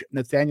coach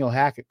Nathaniel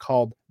Hackett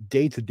called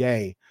day to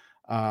day.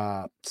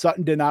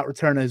 Sutton did not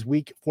return as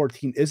week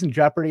 14 is in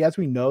jeopardy. As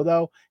we know,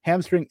 though,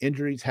 hamstring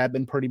injuries have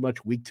been pretty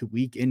much week to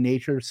week in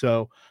nature.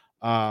 So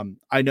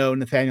I know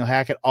Nathaniel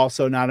Hackett,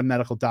 also not a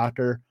medical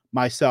doctor,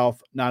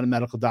 myself, not a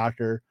medical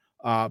doctor,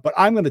 but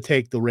I'm going to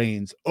take the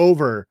reins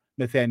over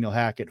Nathaniel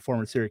Hackett,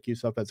 former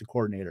Syracuse offensive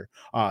coordinator.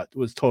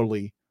 Was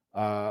totally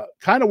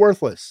kind of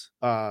worthless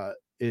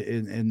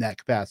in that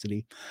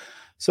capacity.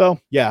 So,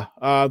 yeah,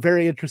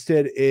 very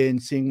interested in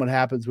seeing what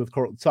happens with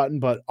Cortland Sutton,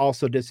 but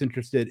also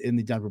disinterested in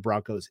the Denver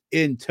Broncos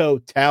in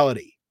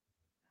totality.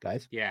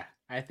 Guys? Yeah,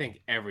 I think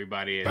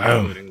everybody is,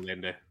 including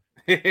Linda.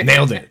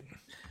 Nailed it.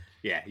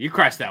 Yeah, you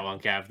crushed that one,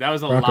 Kev. That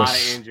was a lot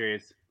of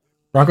injuries.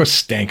 Broncos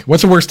stink.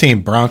 What's the worst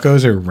team,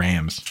 Broncos or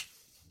Rams?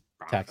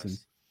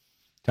 Texans.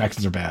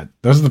 Texans are bad.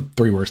 Those are the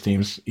 3 worst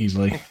teams,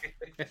 easily.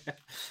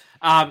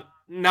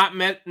 Not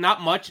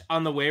much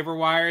on the waiver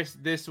wires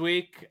this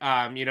week.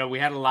 We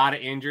had a lot of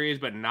injuries,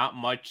 but not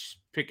much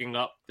picking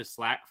up the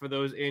slack for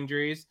those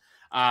injuries.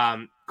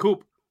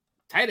 Coop,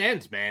 tight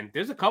ends, man.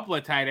 There's a couple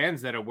of tight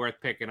ends that are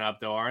worth picking up,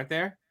 though, aren't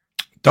there?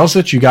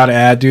 Dulcich, you got to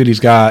add, dude. He's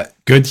got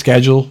good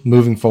schedule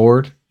moving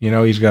forward.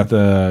 He's got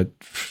the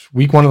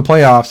week 1 of the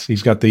playoffs.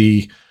 He's got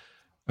the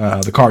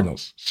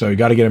Cardinals, so you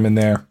got to get him in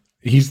there.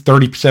 He's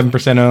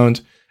 37%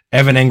 owned.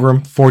 Evan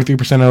Ingram,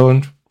 43%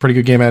 owned. Pretty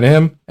good game out of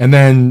him. And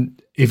then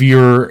if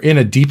you're in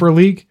a deeper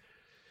league,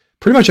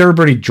 pretty much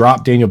everybody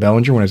dropped Daniel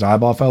Bellinger when his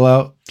eyeball fell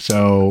out.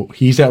 So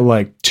he's at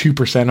like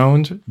 2%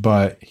 owned,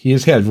 but he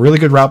has had really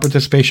good route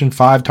participation,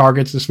 5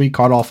 targets this week,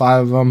 caught all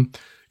 5 of them.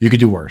 You could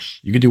do worse.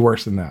 You could do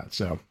worse than that.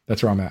 So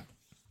that's where I'm at.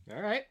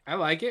 All right. I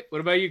like it.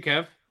 What about you,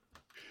 Kev?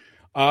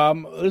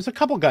 There's a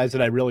couple guys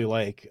that I really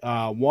like.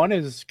 One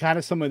is kind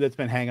of someone that's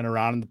been hanging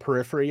around in the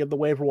periphery of the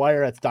waiver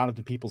wire. That's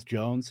Donovan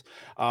Peoples-Jones.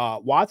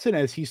 Watson,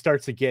 as he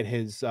starts to get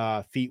his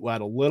feet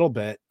wet a little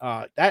bit,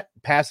 that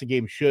passing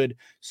game should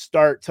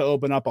start to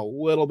open up a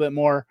little bit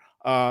more.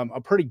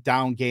 A pretty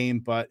down game,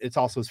 but it's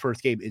also his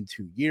first game in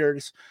 2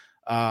 years.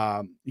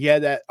 He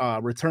had that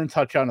return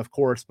touchdown, of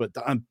course, but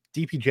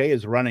DPJ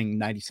is running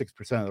 96%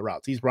 of the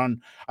routes. He's run,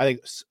 I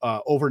think,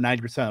 over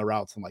 90% of the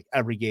routes in like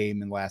every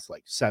game in the last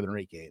like 7 or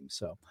 8 games.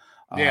 So,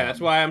 yeah, that's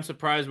why I'm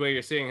surprised where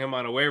you're seeing him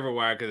on a waiver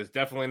wire, because it's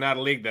definitely not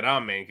a league that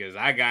I'm in, because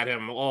I got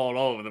him all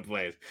over the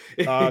place.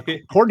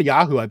 According to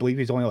Yahoo, I believe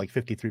he's only like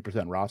 53%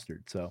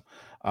 rostered. So,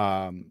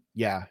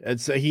 yeah,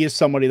 he is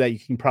somebody that you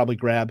can probably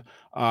grab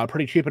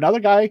pretty cheap. Another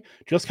guy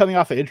just coming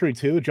off an injury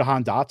too,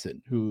 Jahan Dotson,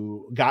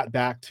 who got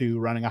back to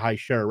running a high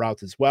share of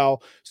routes as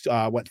well.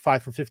 Went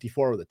 5 for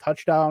 54 with a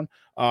touchdown,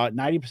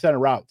 90% of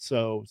routes.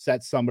 So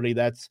that's somebody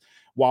that's,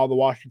 while the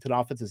Washington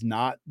offense is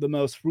not the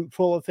most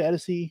fruitful of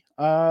fantasy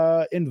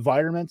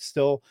environments,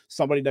 still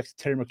somebody next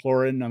to Terry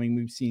McLaurin. I mean,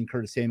 we've seen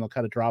Curtis Samuel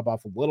kind of drop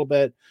off a little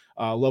bit.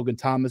 Logan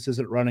Thomas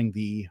isn't running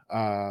the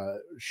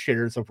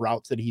shares of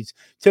routes that he's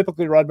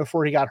typically run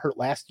before he got hurt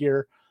last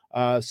year.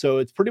 So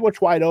it's pretty much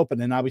wide open.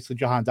 And obviously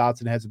Jahan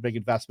Dotson has a big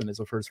investment as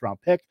a first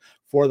round pick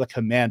for the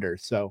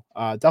Commanders. So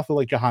definitely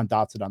like Jahan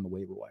Dotson on the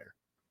waiver wire.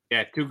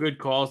 Yeah, 2 good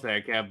calls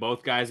there, Kev.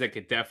 Both guys that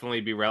could definitely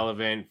be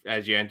relevant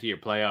as you enter your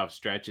playoff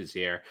stretches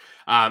here.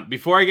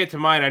 Before I get to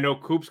mine, I know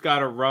Coop's got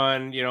to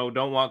run.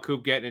 Don't want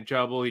Coop getting in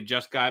trouble. He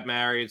just got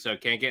married, so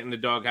can't get in the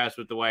doghouse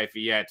with the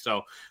wifey yet.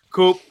 So,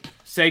 Coop,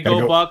 say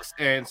go Bucks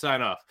and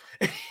sign off.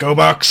 Go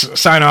Bucks,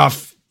 sign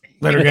off.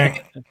 Later, gang.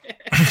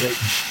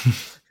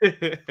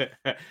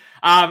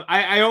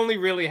 I only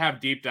really have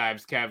deep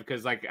dives, Kev,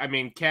 because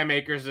Cam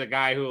Akers is a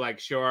guy who,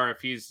 sure,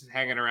 if he's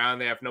hanging around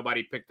there, if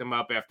nobody picked him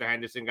up after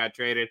Henderson got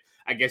traded,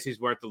 I guess he's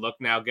worth the look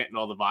now, getting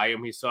all the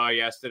volume he saw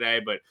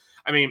yesterday. But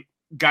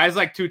guys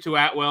like Tutu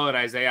Atwell and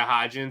Isaiah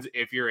Hodgins,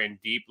 if you're in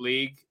deep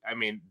league,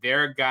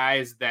 they're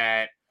guys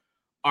that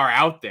are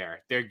out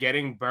there. They're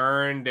getting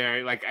burned.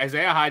 They're like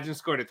Isaiah Hodgins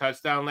scored a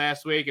touchdown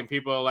last week, and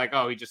people are like,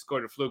 oh, he just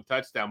scored a fluke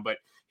touchdown. But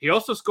he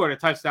also scored a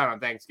touchdown on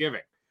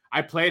Thanksgiving.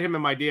 I played him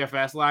in my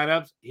DFS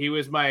lineups. He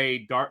was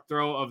my dart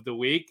throw of the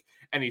week,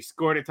 and he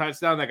scored a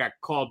touchdown that got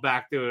called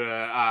back to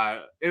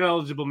an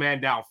ineligible man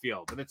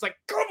downfield. And it's like,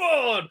 come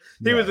on!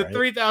 He was a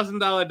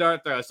 $3,000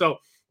 dart throw. So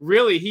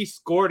really, he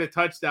scored a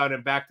touchdown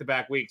in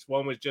back-to-back weeks.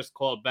 One was just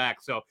called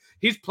back. So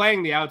he's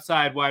playing the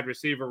outside wide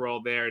receiver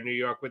role there in New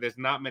York where there's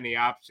not many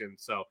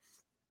options. So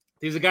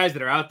these are guys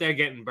that are out there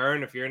getting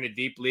burned. If you're in a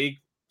deep league,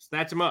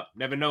 snatch them up.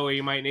 Never know where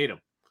you might need them.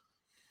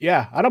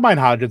 Yeah, I don't mind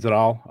Hodgins at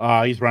all.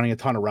 He's running a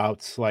ton of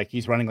routes.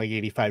 He's running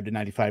 85 to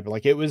 95.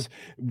 But it was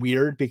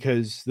weird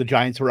because the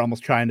Giants were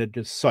almost trying to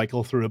just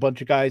cycle through a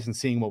bunch of guys and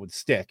seeing what would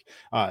stick.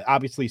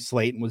 Obviously,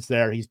 Slayton was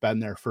there. He's been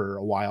there for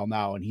a while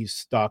now, and he's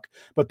stuck.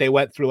 But they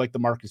went through the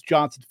Marcus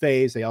Johnson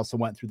phase. They also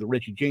went through the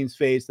Richie James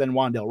phase. Then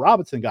Wan'Dale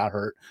Robinson got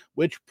hurt,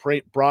 which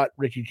brought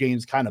Richie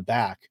James kind of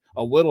back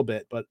a little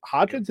bit. But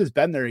Hodgins has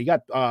been there. He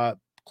got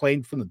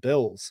claimed from the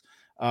Bills.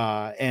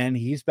 And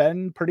he's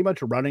been pretty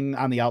much running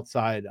on the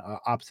outside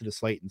opposite of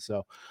Slayton.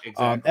 So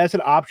exactly. As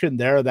an option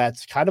there,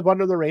 that's kind of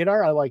under the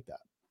radar. I like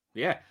that.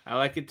 Yeah, I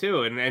like it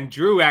too. And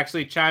Drew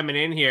actually chiming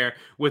in here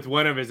with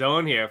one of his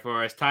own here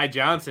for us. Ty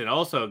Johnson,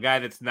 also a guy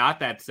that's not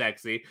that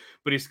sexy,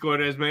 but he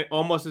scored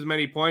almost as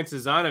many points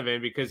as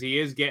Zonovan because he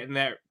is getting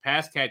that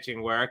pass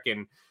catching work.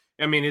 And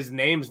his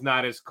name's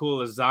not as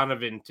cool as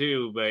Zonovan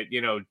too, but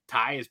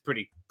Ty is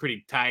pretty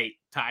tight.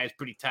 Ty is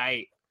pretty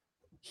tight.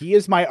 He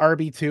is my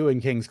RB2 in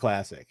Kings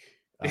Classic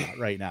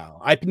right now.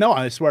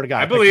 I swear to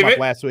God, I believe it.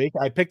 Last week,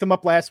 I picked him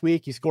up last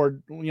week. He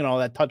scored,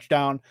 that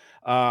touchdown.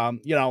 I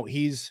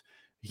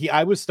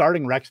was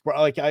starting Rex.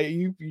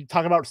 You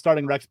talk about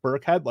starting Rex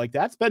Burkhead.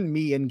 That's been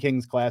me in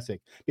Kings Classic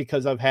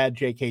because I've had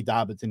J.K.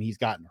 Dobbins and he's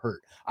gotten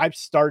hurt. I've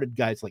started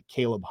guys like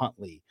Caleb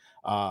Huntley,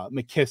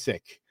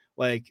 McKissick,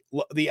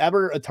 the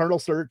ever eternal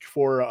search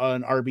for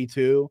an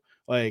RB2.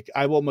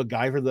 I will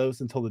MacGyver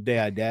those until the day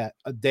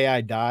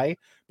I die.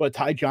 But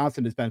Ty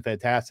Johnson has been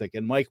fantastic,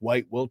 and Mike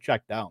White will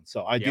check down.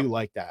 So I do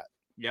like that.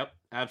 Yep,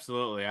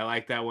 absolutely. I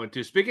like that one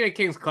too. Speaking of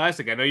Kings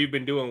Classic, I know you've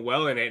been doing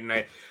well in it, and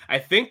I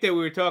think that we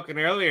were talking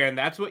earlier, and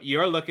that's what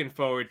you're looking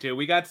forward to.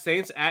 We got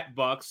Saints at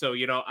Bucks, so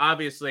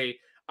obviously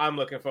I'm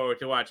looking forward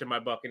to watching my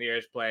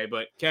Buccaneers play.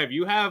 But Kev,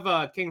 you have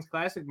a Kings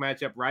Classic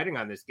matchup riding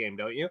on this game,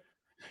 don't you?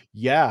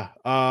 Yeah.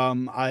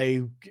 I'll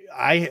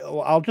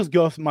just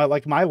go with my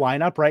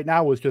lineup right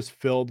now was just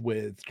filled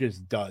with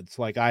just duds.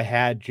 I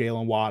had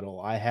Jalen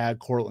Waddle, I had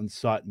Cortland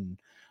Sutton,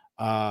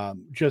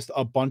 just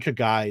a bunch of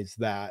guys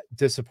that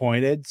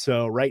disappointed.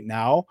 So right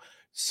now,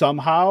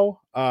 somehow,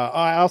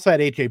 I also had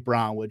AJ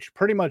Brown, which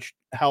pretty much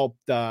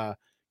helped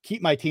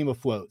keep my team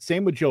afloat.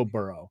 Same with Joe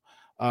Burrow.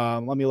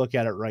 Let me look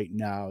at it right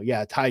now.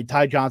 Yeah,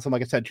 Ty Johnson,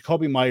 like I said,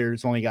 Jacoby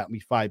Myers only got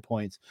me 5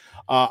 points.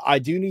 I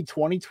do need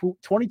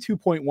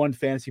 22.1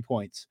 fantasy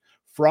points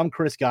from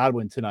Chris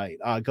Godwin tonight,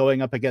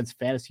 going up against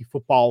fantasy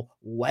football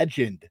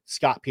legend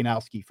Scott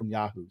Pianowski from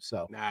Yahoo.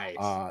 So nice.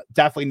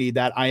 Definitely need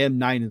that. I am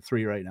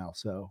 9-3 right now,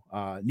 so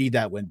need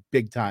that win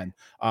big time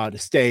to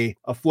stay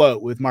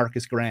afloat with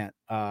Marcus Grant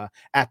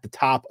at the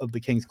top of the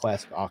Kings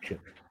Classic auction.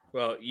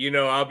 Well,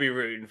 I'll be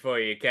rooting for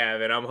you,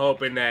 Kevin. I'm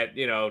hoping that,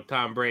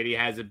 Tom Brady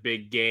has a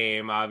big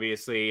game.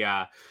 Obviously,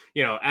 as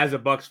a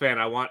Bucs fan,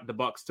 I want the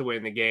Bucs to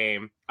win the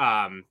game.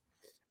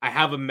 I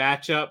have a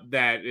matchup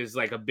that is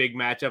a big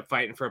matchup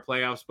fighting for a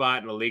playoff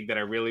spot in a league that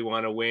I really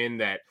want to win,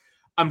 that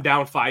I'm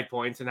down 5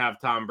 points and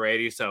have Tom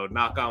Brady. So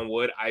knock on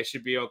wood, I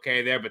should be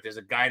okay there. But there's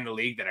a guy in the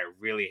league that I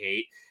really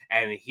hate,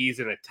 and he's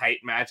in a tight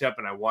matchup,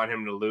 and I want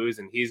him to lose.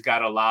 And he's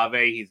got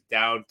Olave. He's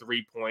down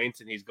 3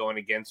 points, and he's going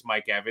against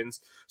Mike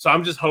Evans. So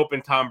I'm just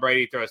hoping Tom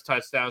Brady throws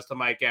touchdowns to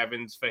Mike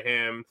Evans for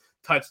him,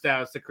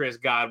 touchdowns to Chris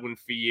Godwin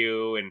for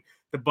you, and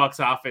the Bucs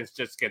offense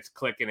just gets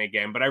clicking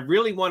again. But I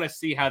really want to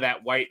see how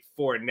that White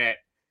Fournette.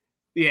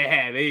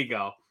 Yeah, there you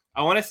go.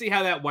 I want to see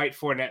how that White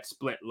Fournette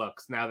split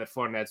looks now that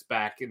Fournette's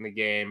back in the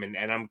game. And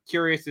I'm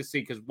curious to see,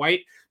 because White,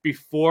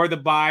 before the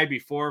bye,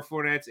 before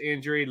Fournette's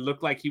injury,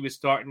 looked like he was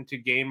starting to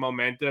gain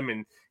momentum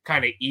and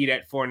kind of eat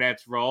at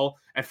Fournette's role.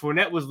 And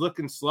Fournette was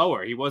looking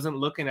slower. He wasn't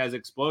looking as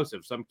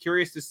explosive. So I'm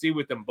curious to see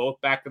with them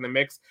both back in the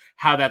mix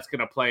how that's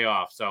going to play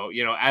off. So,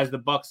 as the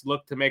Bucs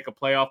look to make a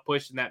playoff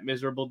push in that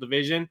miserable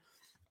division,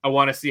 I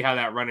want to see how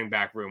that running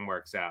back room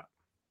works out.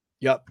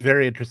 Yep,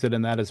 very interested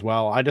in that as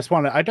well. I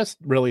just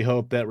really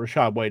hope that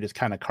Rachaad White has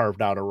kind of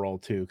carved out a role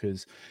too,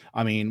 because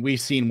we've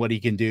seen what he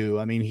can do.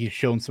 He's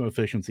shown some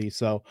efficiency.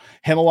 So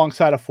him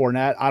alongside of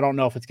Fournette, I don't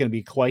know if it's going to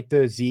be quite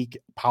the Zeke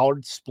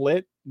Pollard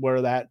split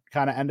where that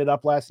kind of ended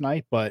up last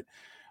night, but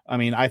I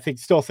mean,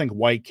 still think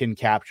White can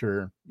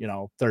capture,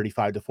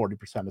 35 to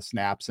 40% of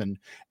snaps and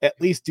at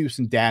least do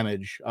some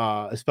damage,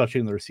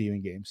 especially in the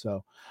receiving game.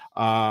 So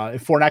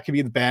if Fournette can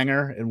be the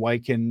banger and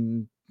White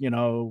can,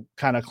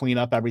 kind of clean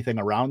up everything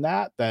around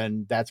that,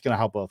 then that's going to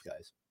help both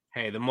guys.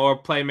 Hey, the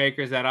more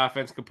playmakers that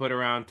offense can put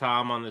around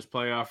Tom on this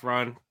playoff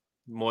run,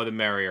 more the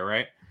merrier,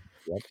 right?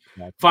 Yep.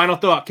 Exactly. Final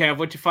thought, Kev.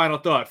 What's your final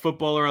thought,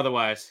 football or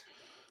otherwise?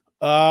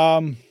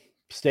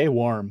 Stay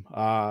warm.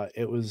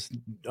 It was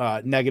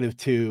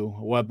 -2.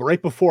 Well,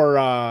 right before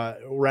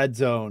red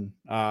zone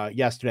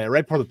yesterday,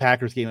 right before the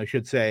Packers game, I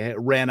should say, it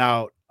ran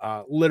out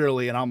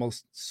literally and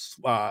almost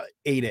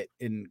ate it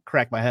and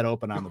cracked my head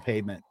open on the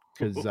pavement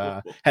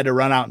because had to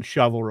run out and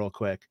shovel real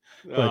quick.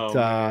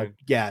 But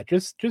yeah,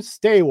 just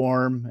stay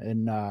warm,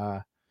 and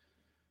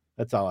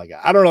that's all I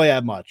got. I don't really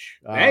have much.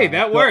 Hey,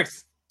 that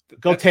works.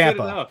 Go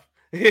Tampa.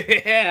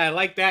 Yeah, I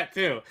like that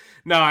too.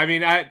 No, I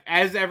mean,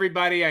 as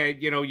everybody,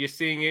 you're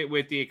seeing it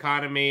with the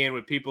economy and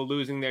with people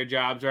losing their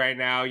jobs right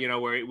now.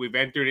 We've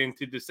entered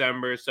into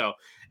December, so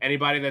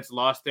anybody that's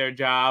lost their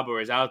job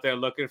or is out there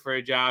looking for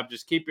a job,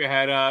 just keep your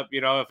head up.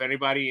 If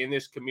anybody in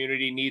this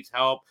community needs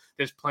help,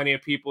 there's plenty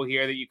of people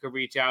here that you could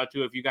reach out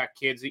to. If you got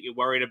kids that you're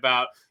worried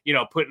about,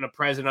 putting a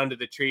present under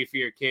the tree for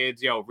your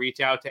kids, reach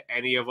out to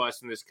any of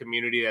us in this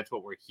community. That's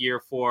what we're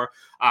here for.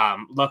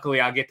 Luckily,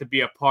 I'll get to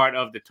be a part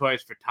of the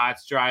Toys for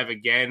Tots drive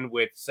again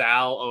with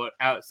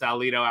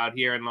Salito out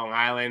here in Long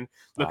Island.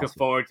 Looking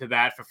forward to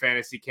that for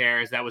Fantasy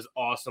Cares. That was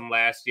awesome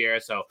last year.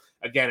 So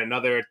again,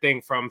 another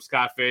thing from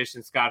Scott Fish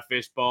and Scott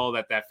Fishbowl,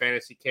 that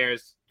Fantasy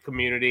Cares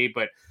community.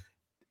 But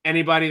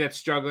anybody that's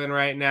struggling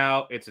right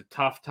now, it's a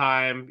tough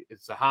time.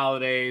 It's the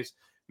holidays.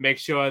 Make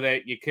sure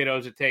that your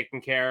kiddos are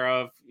taken care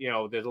of.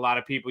 There's a lot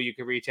of people you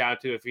can reach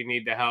out to if you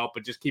need the help,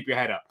 but just keep your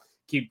head up.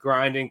 Keep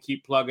grinding,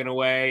 keep plugging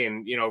away,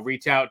 and,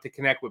 reach out to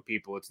connect with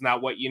people. It's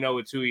not what you know,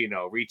 it's who you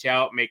know. Reach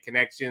out, make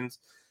connections.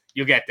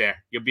 You'll get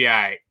there. You'll be all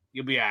right.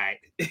 You'll be all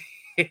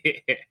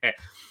right.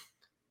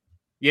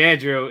 Yeah,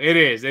 Drew, it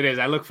is.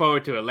 I look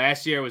forward to it.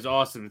 Last year was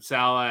awesome.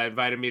 Sal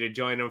invited me to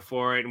join him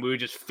for it, and we were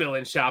just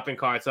filling shopping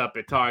carts up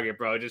at Target,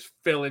 bro. Just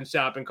filling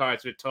shopping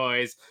carts with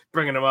toys,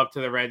 bringing them up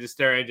to the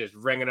register and just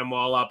ringing them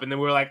all up. And then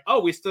we were like, oh,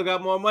 we still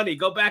got more money.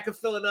 Go back and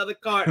fill another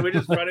cart. And we're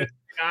just running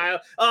the aisle.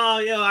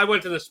 Oh, I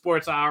went to the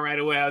sports aisle right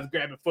away. I was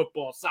grabbing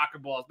footballs, soccer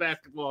balls,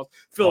 basketballs,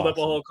 filled up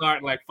a whole cart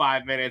in like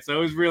 5 minutes. So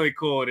it was really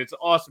cool. And it's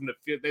awesome to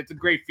feel. It's a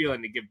great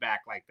feeling to give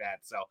back like that.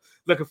 So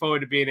looking forward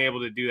to being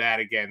able to do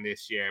that again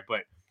this year.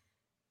 But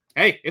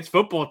hey, it's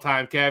football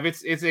time, Kev.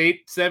 It's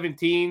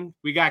 8:17.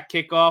 We got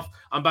kickoff.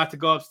 I'm about to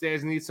go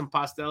upstairs and eat some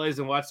pasteles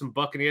and watch some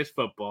Buccaneers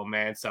football,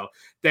 man. So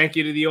thank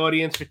you to the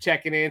audience for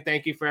checking in.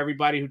 Thank you for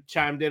everybody who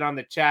chimed in on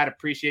the chat.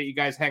 Appreciate you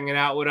guys hanging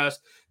out with us.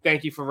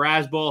 Thank you for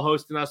Razbol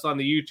hosting us on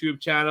the YouTube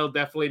channel.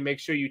 Definitely make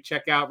sure you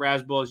check out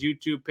Razbol's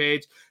YouTube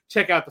page.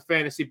 Check out the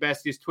Fantasy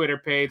Besties Twitter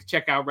page.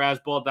 Check out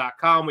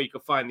Razbol.com where you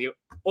can find the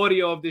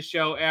audio of the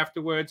show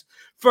afterwards.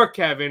 For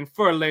Kevin,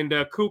 for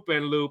Linda, Coop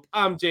and Loop,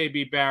 I'm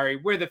JB Barry.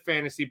 We're the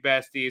Fantasy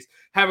Besties.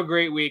 Have a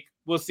great week.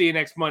 We'll see you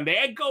next Monday.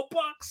 And go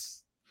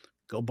Bucks!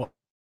 Go Bucks.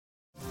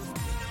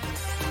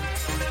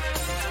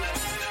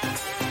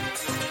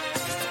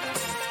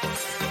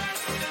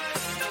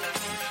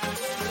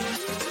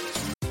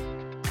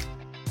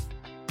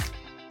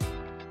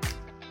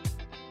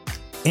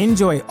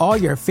 Enjoy all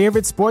your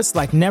favorite sports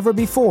like never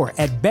before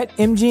at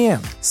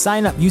BetMGM.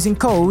 Sign up using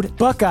code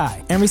Buckeye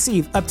and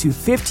receive up to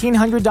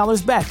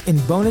 $1,500 back in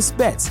bonus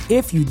bets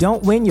if you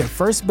don't win your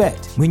first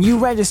bet. When you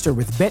register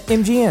with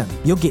BetMGM,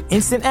 you'll get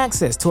instant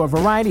access to a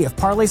variety of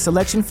parlay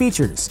selection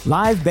features,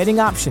 live betting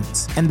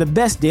options, and the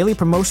best daily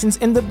promotions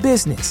in the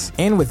business.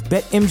 And with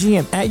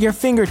BetMGM at your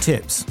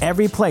fingertips,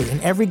 every play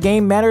and every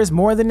game matters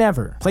more than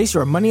ever. Place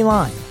your money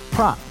line,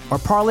 prop, or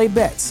parlay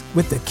bets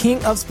with the king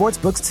of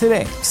sportsbooks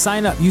today.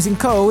 Sign up using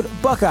code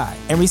Buckeye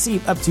and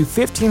receive up to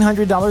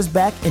 $1,500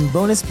 back in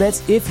bonus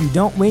bets if you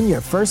don't win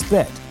your first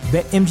bet.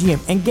 BetMGM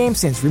and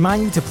GameSense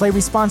remind you to play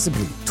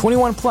responsibly.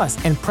 21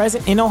 plus and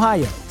present in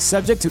Ohio,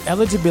 subject to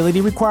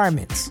eligibility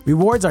requirements.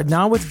 Rewards are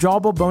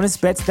non-withdrawable bonus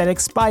bets that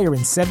expire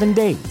in 7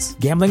 days.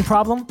 Gambling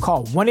problem?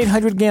 Call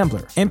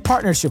 1-800-GAMBLER in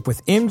partnership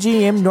with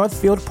MGM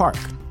Northfield Park.